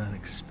longer than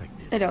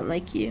expected. I don't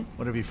like you.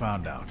 What have you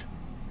found out?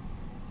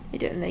 I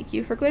don't like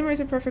you. Her glamour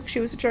isn't perfect. She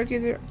was a drug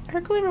user.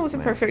 Her glamour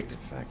wasn't perfect.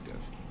 Defective.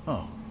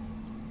 Oh.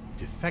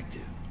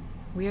 Defective?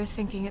 We're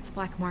thinking it's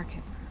black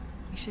market.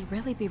 We should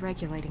really be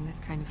regulating this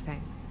kind of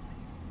thing.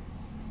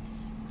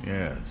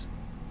 Yes.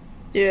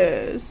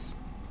 Yes.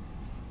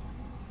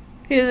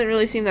 He doesn't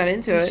really seem that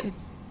into We it. should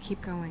keep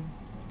going.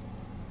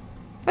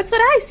 That's what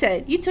I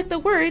said. You took the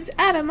words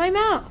out of my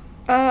mouth.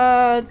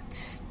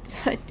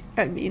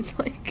 I mean,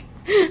 like,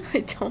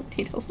 I don't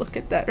need to look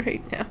at that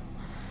right now.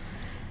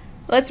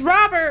 Let's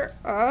rob her!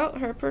 Oh,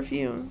 her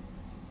perfume.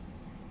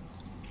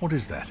 What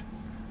is that?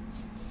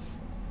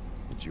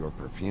 It's your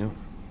perfume.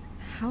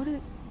 How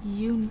do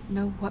you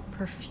know what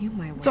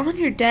perfume I wear? It's on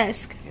your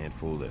desk. Can't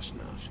fool this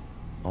nose.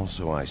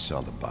 Also, I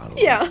saw the bottle.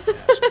 Yeah. on the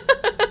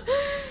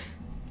desk.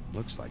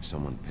 Looks like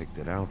someone picked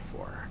it out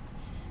for her.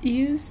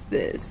 Use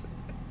this.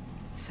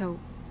 So,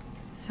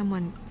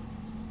 someone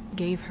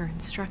gave her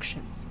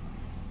instructions.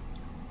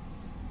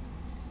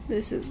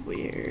 This is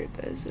weird.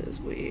 This is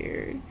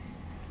weird.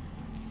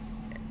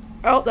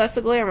 Oh, that's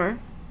the glamour.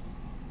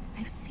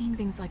 I've seen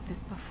things like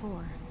this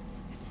before.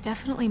 It's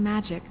definitely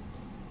magic,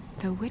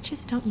 though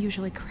witches don't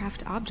usually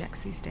craft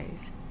objects these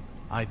days.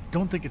 I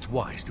don't think it's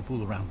wise to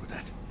fool around with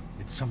that.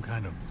 It's some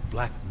kind of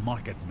black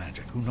market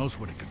magic. Who knows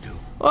what it could do?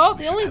 Well,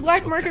 the only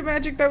black market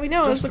magic that we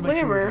know is the Just to make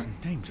sure it glamour.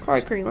 isn't dangerous.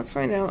 Quiet Crane, let's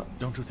find out.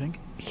 Don't you think?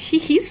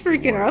 He's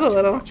freaking out a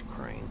little.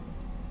 Crane.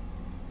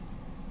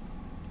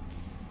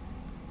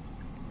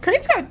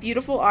 Crane's got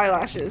beautiful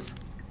eyelashes.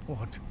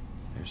 What?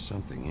 There's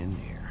something in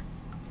here.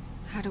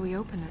 How do we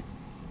open it?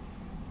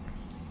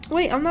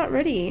 Wait, I'm not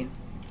ready.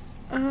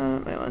 I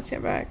want to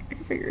stand back. I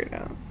can figure it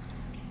out.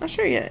 Not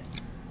sure yet.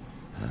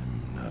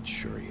 I'm not not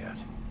sure yet.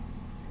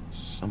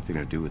 Something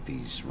to do with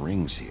these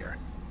rings here.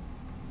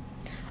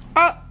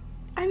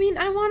 I mean,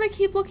 I want to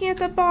keep looking at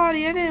the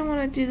body. I didn't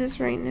want to do this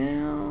right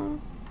now.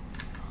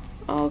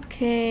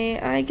 Okay,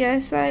 I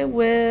guess I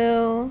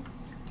will.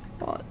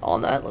 Well, all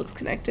that looks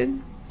connected.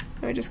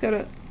 I just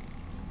gotta...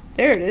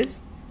 There it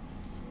is.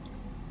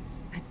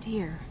 A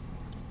deer.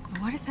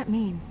 What does that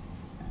mean?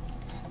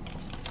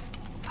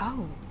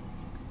 Oh.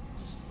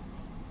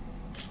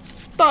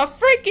 The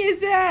frick is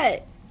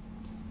that?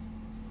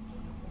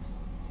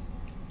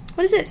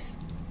 What is this?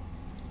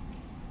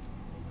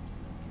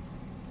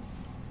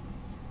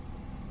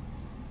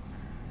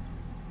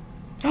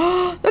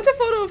 Oh, that's a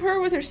photo of her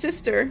with her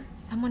sister.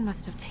 Someone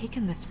must have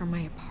taken this from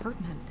my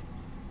apartment.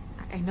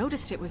 I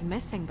noticed it was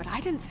missing, but I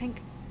didn't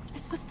think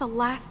this was the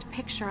last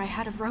picture I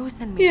had of Rose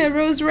and me. Yeah,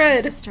 Rose Red.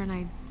 My sister and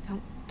I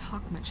don't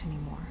talk much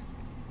anymore.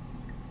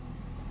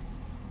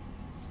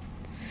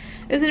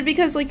 Is it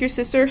because, like, your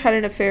sister had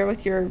an affair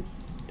with your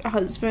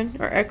husband,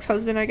 or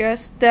ex-husband, I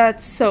guess?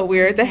 That's so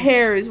weird. The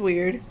hair is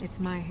weird. It's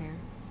my hair.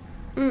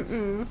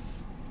 Mm-mm.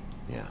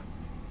 Yeah.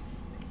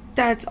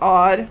 That's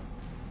odd.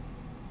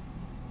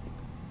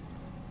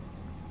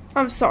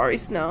 I'm sorry,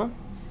 Snow.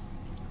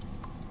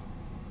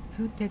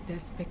 Who did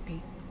this, Bigby?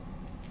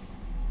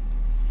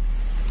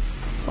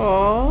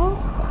 Oh.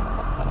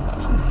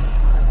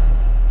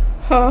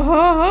 Ho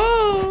ho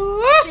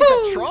ho! She's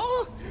a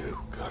troll? You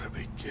gotta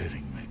be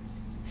kidding me.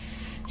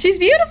 She's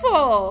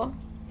beautiful!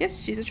 Yes,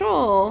 she's a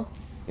troll.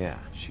 Yeah,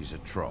 she's a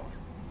troll.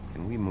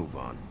 Can we move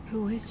on?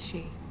 Who is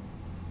she?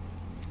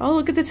 Oh,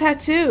 look at the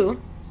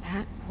tattoo.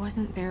 That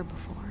wasn't there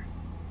before.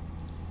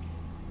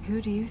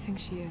 Who do you think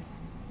she is?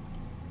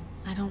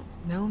 I don't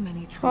know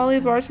many trolls. Holly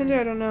I'm bartender?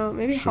 afraid. I don't know.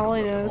 Maybe Should've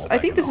Holly left it knows. all I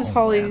back think in this the is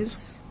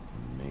homelands.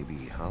 Holly's.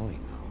 Maybe Holly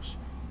knows.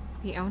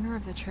 The owner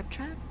of the trip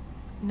trap?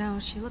 No,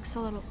 she looks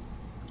a little...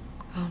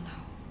 Oh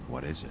no.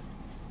 What is it?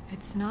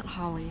 It's not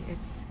Holly,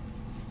 it's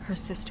her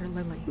sister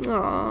Lily.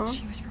 Aww.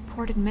 She was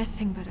reported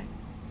missing, but I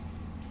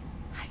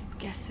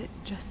guess it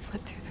just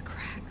slipped through the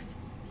cracks.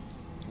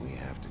 We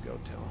have to go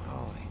tell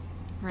Holly.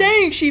 Right.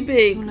 Dang, she Who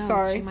big. knows?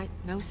 Sorry. She might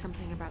know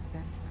something about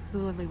this. Who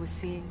Lily was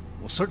seeing.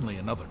 Well, certainly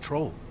another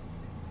troll.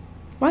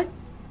 What?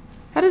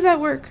 How does that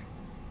work?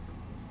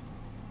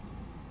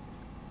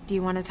 Do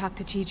you want to talk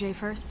to TJ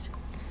first?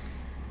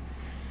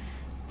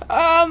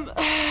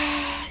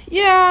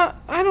 Yeah,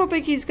 I don't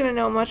think he's gonna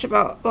know much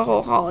about the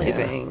whole Holly Yeah,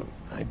 thing.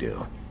 I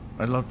do.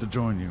 I'd love to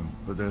join you,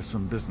 but there's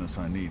some business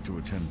I need to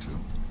attend to.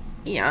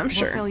 Yeah, I'm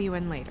sure. We'll fill you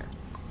in later.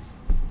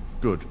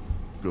 Good,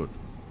 good.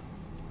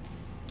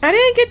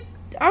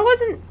 I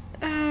wasn't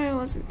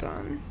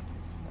done.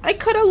 I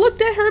could have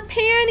looked at her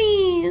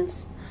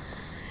panties.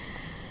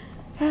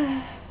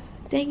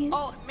 Dang it.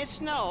 Oh, Miss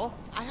Snow,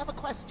 I have a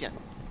question.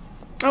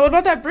 Oh, what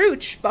about that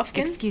brooch,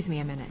 Buffkin? Excuse me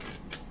a minute.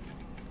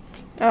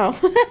 Oh.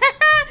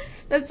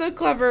 That's so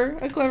clever.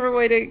 A clever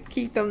way to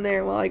keep them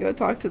there while I go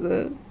talk to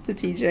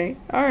TJ.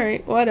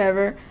 Alright,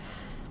 whatever.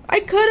 I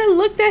could have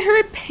looked at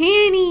her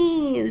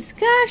panties.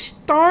 Gosh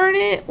darn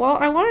it. Well,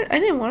 I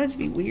didn't want it to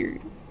be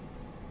weird.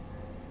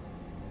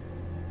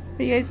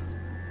 Are you guys...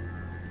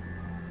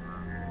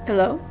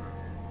 Hello?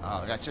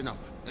 Oh, that's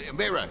enough.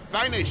 Mirror,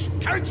 vanish,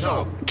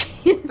 cancel!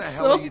 What the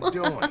hell are you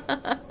doing?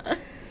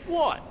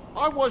 What?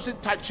 I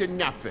wasn't touching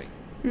nothing.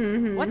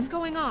 What's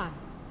going on?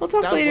 We'll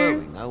talk Don't later.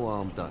 worry, no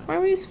harm done. Why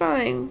were you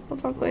spying? We'll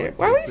talk later.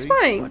 Why were you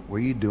spying? What were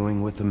you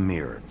doing with the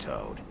mirror,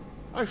 Toad?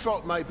 I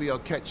thought maybe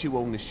I'd catch you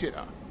on the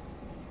shitter.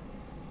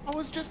 I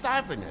was just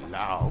having a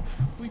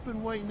laugh. We've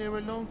been waiting there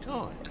a long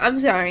time. I'm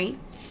sorry.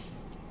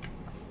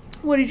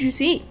 What did you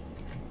see?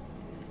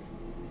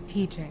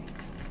 TJ.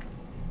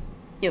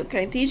 You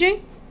okay,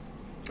 TJ?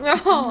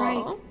 It's Oh, all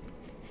right.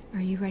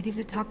 Are you ready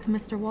to talk to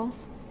Mr. Wolf?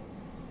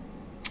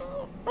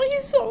 Oh,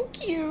 he's so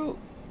cute.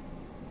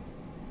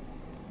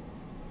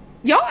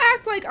 Y'all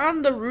act like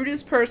I'm the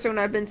rudest person when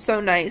I've been so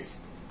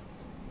nice.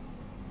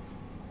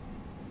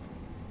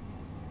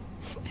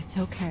 It's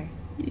okay.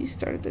 You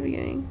start at the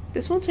beginning.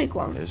 This won't take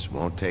long. This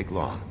won't take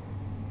long.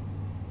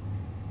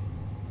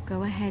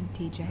 Go ahead,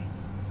 TJ.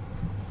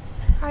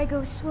 I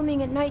go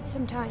swimming at night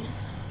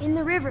sometimes, in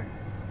the river.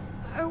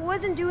 I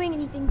wasn't doing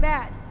anything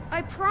bad.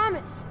 I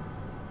promise.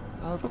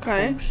 Of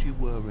Okay. course you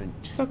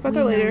weren't. Talk about We that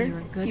know later. you're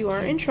a good You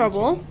are kid, in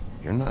trouble.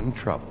 You're not in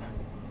trouble.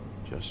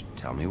 Just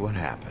tell me what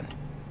happened.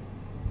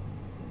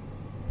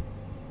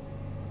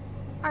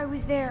 I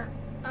was there,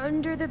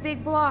 under the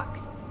big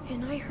blocks,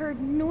 and I heard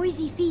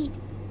noisy feet.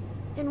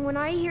 And when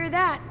I hear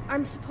that,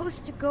 I'm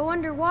supposed to go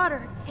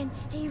underwater and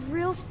stay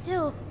real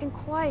still and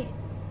quiet.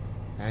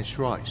 That's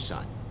right,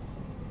 son.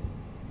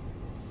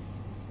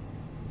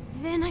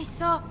 Then I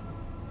saw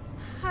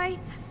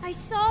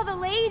the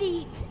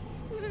lady.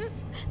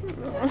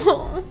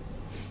 Oh,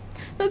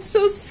 that's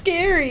so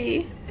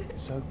scary.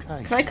 It's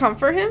okay. Can I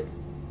comfort him?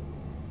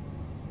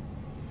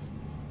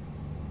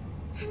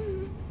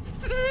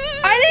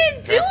 I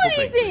didn't do Careful,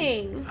 Bigby.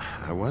 anything.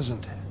 I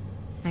wasn't.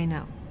 I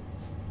know.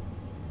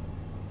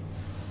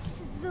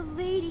 The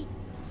lady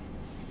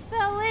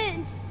fell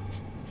in.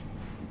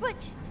 But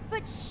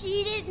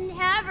she didn't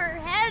have her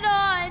head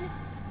on.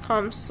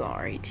 I'm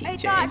sorry,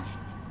 TJ.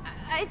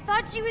 I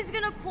thought she was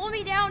gonna pull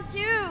me down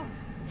too.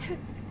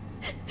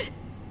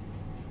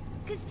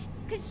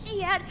 Cause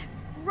she had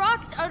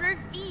rocks on her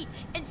feet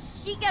and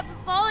she kept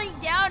falling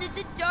down in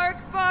the dark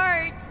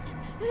parts.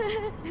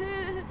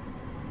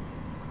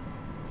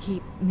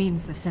 He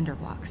means the cinder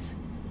blocks.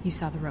 You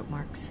saw the rope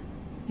marks.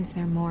 Is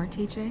there more,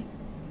 TJ?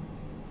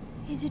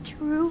 Is it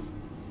true?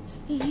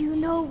 You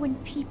know when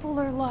people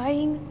are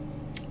lying?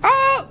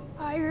 Oh!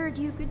 I heard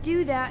you could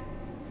do that.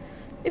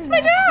 It's And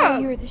my that's why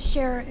job! you're the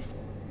sheriff.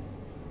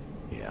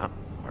 Yeah,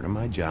 part of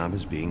my job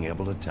is being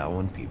able to tell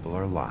when people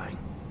are lying.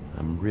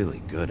 I'm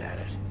really good at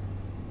it.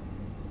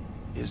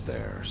 Is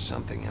there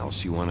something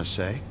else you want to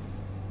say?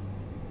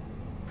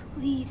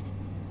 Please,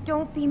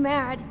 don't be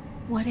mad.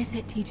 What is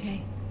it,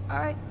 TJ?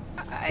 I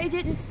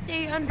didn't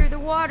stay under the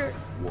water.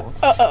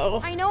 What?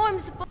 Uh-oh. I know I'm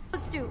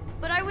supposed to,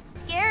 but I was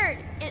scared,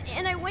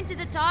 and I went to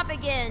the top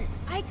again.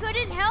 I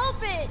couldn't help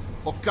it.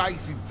 I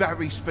gave you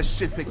very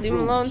specific Leave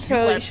him rules. alone, You Toad.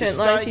 You have to shouldn't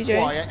lie, stay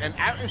TJ. quiet and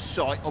out of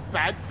sight or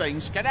bad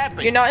things can happen.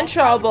 You're not in I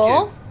told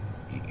trouble.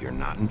 You're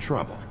not in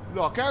trouble.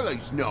 you. Like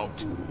Ellie's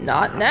not.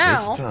 Not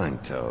now. This time,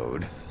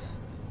 Toad.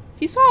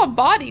 He saw a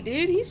body,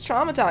 dude. He's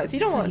traumatized. He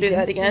don't want to do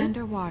that again.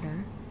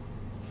 Underwater.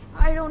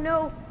 I don't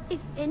know if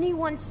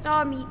anyone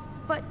saw me,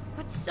 but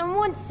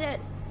someone said,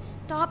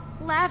 stop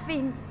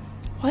laughing.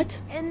 What?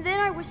 And then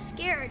I was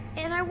scared,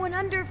 and I went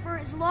under for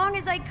as long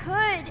as I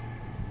could.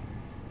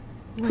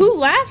 Who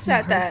laughs You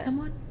at heard that?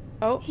 someone?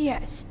 Oh.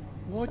 Yes,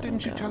 Why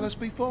didn't you tell us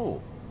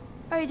before?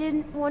 I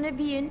didn't want to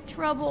be in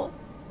trouble.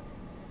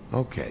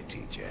 Okay,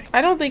 TJ.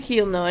 I don't think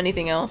he'll know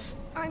anything else.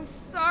 I'm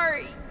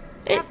sorry.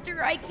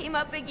 After I came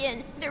up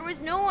again, there was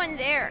no one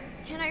there,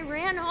 and I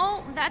ran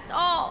home, that's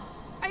all.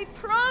 I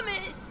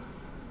promise.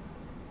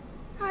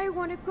 I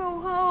want to go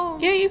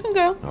home. Yeah, you can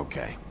go.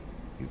 Okay,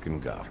 you can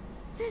go.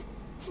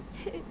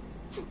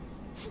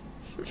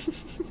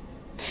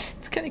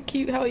 It's kind of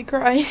cute how he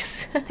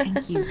cries.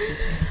 Thank you, TJ.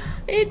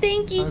 Hey,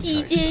 thank you,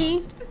 Okay,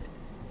 TJ.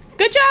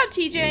 Good job,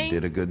 TJ. You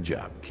did a good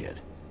job, kid.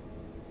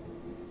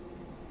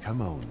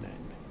 Come on then.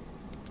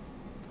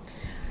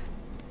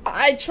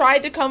 I tried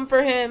to come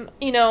for him.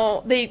 You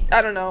know,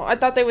 I don't know. I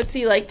thought they would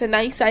see, like, the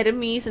nice side of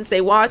me since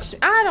they watched.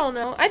 I don't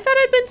know. I thought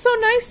I'd been so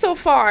nice so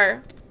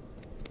far.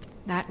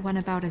 That went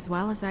about as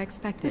well as I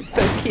expected.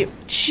 So cute.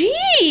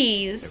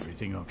 Jeez!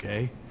 Everything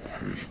okay?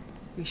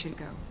 We should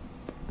go.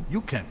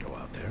 You can't go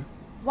out there.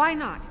 Why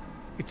not?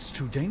 It's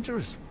too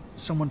dangerous.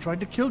 Someone tried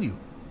to kill you.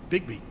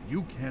 Bigby,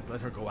 you can't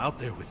let her go out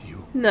there with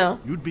you. No.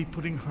 You'd be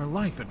putting her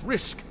life at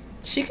risk.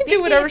 She can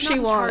do whatever is not she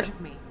in charge wants.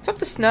 of me. It's up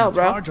to She's Snow, in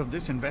bro. charge of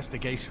this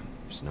investigation.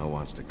 If Snow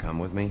wants to come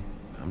with me,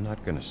 I'm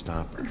not gonna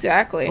stop her.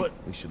 Exactly. But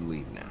We should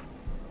leave now.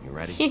 You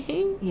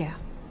ready? Yeah.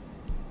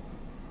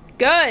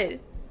 Good.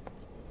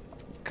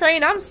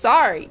 Crane, I'm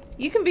sorry.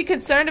 You can be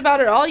concerned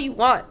about her all you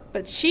want,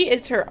 but she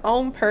is her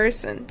own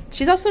person.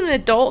 She's also an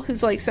adult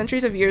who's like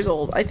centuries of years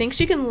old. I think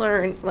she can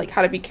learn like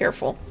how to be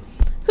careful.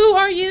 Who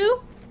are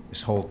you?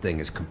 This whole thing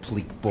is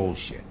complete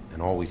bullshit,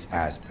 and always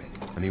has been.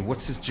 I mean,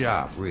 what's his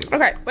job, really?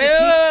 Okay, wait.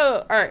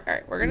 All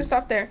right. We're gonna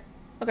stop there.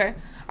 Okay.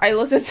 I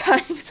looked at the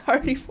time. It's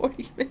already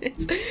 40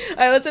 minutes.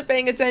 I wasn't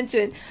paying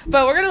attention.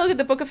 But we're going to look at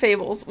the Book of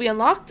Fables. We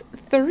unlocked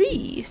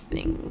 3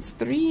 things.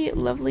 3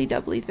 lovely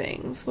doubly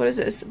things. What is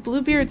this?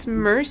 Bluebeard's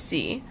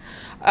Mercy.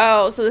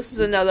 Oh, so this is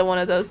another one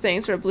of those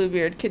things where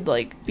Bluebeard could,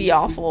 like, be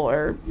awful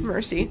or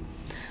mercy.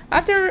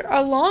 After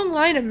a long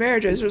line of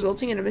marriages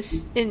resulting in a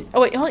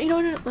oh, wait. You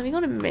know what? Let me go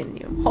to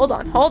menu. Hold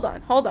on.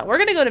 We're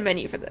going to go to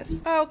menu for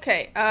this.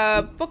 Okay.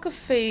 Book of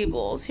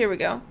Fables. Here we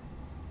go.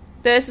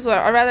 This is what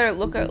I'd rather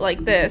look at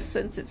like this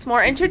since it's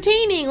more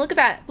entertaining. Look at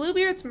that.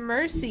 Bluebeard's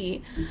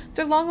Mercy.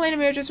 After a long line of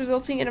marriages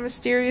resulting in a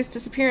mysterious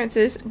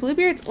disappearances,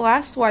 Bluebeard's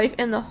last wife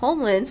in the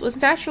Homelands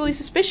was naturally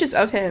suspicious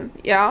of him.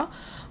 Yeah?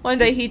 One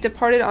day he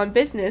departed on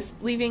business,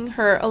 leaving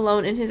her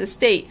alone in his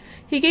estate.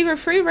 He gave her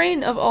free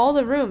reign of all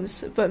the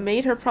rooms, but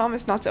made her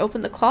promise not to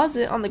open the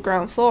closet on the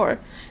ground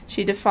floor.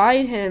 She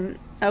defied him,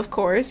 of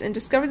course, and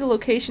discovered the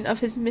location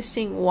of his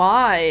missing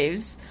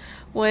wives.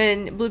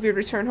 When Bluebeard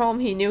returned home,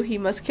 he knew he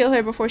must kill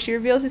her before she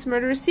revealed his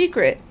murderous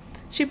secret.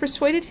 She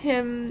persuaded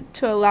him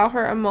to allow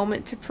her a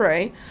moment to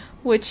pray,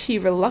 which he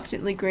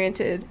reluctantly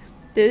granted.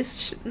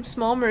 This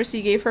small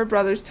mercy gave her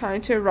brothers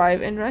time to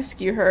arrive and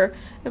rescue her,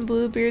 and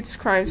Bluebeard's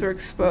crimes were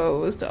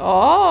exposed.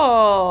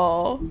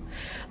 Oh,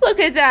 look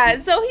at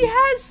that. So he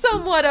has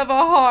somewhat of a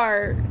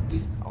heart.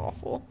 Just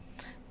awful.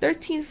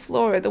 13th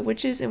floor, the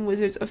witches and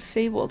wizards of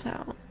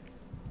Fabletown.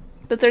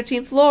 The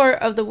 13th floor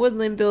of the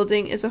Woodland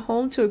Building is a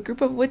home to a group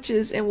of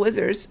witches and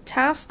wizards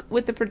tasked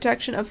with the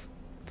protection of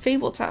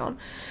Fabletown.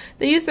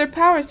 They use their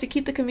powers to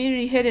keep the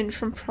community hidden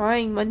from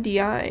prying Monday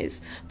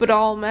eyes, but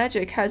all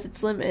magic has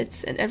its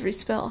limits, and every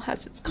spell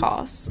has its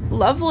costs.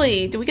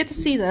 Lovely! Do we get to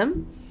see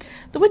them?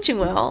 The Witching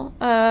Well.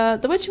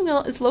 The Witching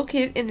Well is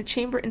located in a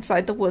chamber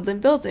inside the Woodland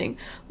Building,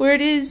 where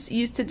it is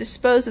used to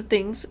dispose of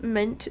things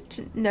meant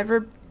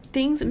never...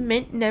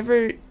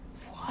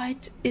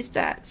 What is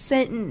that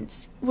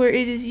sentence? Where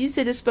it is used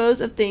to dispose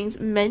of things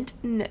meant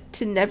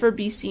to never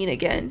be seen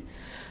again.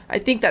 I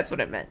think that's what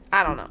it meant.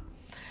 I don't know.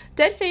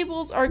 Dead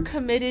fables are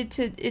committed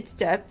to its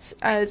depths,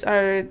 as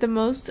are the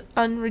most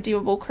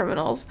unredeemable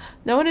criminals.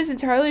 No one is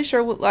entirely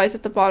sure what lies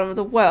at the bottom of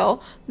the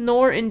well,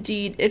 nor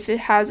indeed if it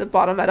has a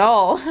bottom at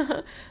all,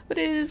 but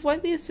it is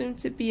widely assumed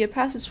to be a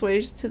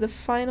passageway to the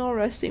final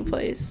resting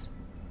place.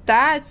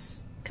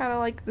 That's kind of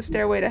like the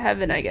stairway to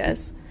heaven, I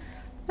guess.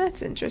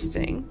 That's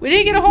interesting. We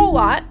didn't get a whole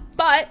lot,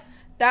 but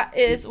that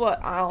is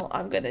what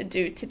I'm gonna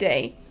do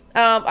today.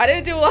 I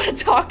didn't do a lot of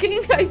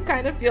talking. I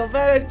kind of feel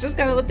bad. I just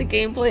kind of let the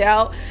game play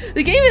out.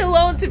 The game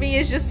alone to me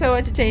is just so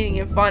entertaining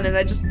and fun, and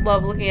I just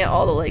love looking at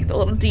all the the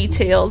little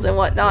details and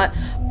whatnot.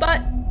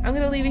 But I'm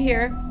gonna leave it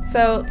here.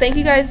 So thank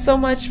you guys so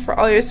much for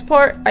all your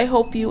support. I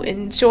hope you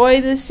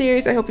enjoy this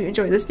series. I hope you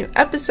enjoy this new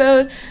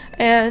episode.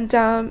 And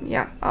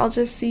yeah, I'll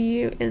just see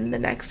you in the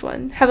next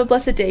one. Have a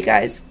blessed day,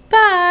 guys.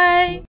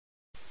 Bye!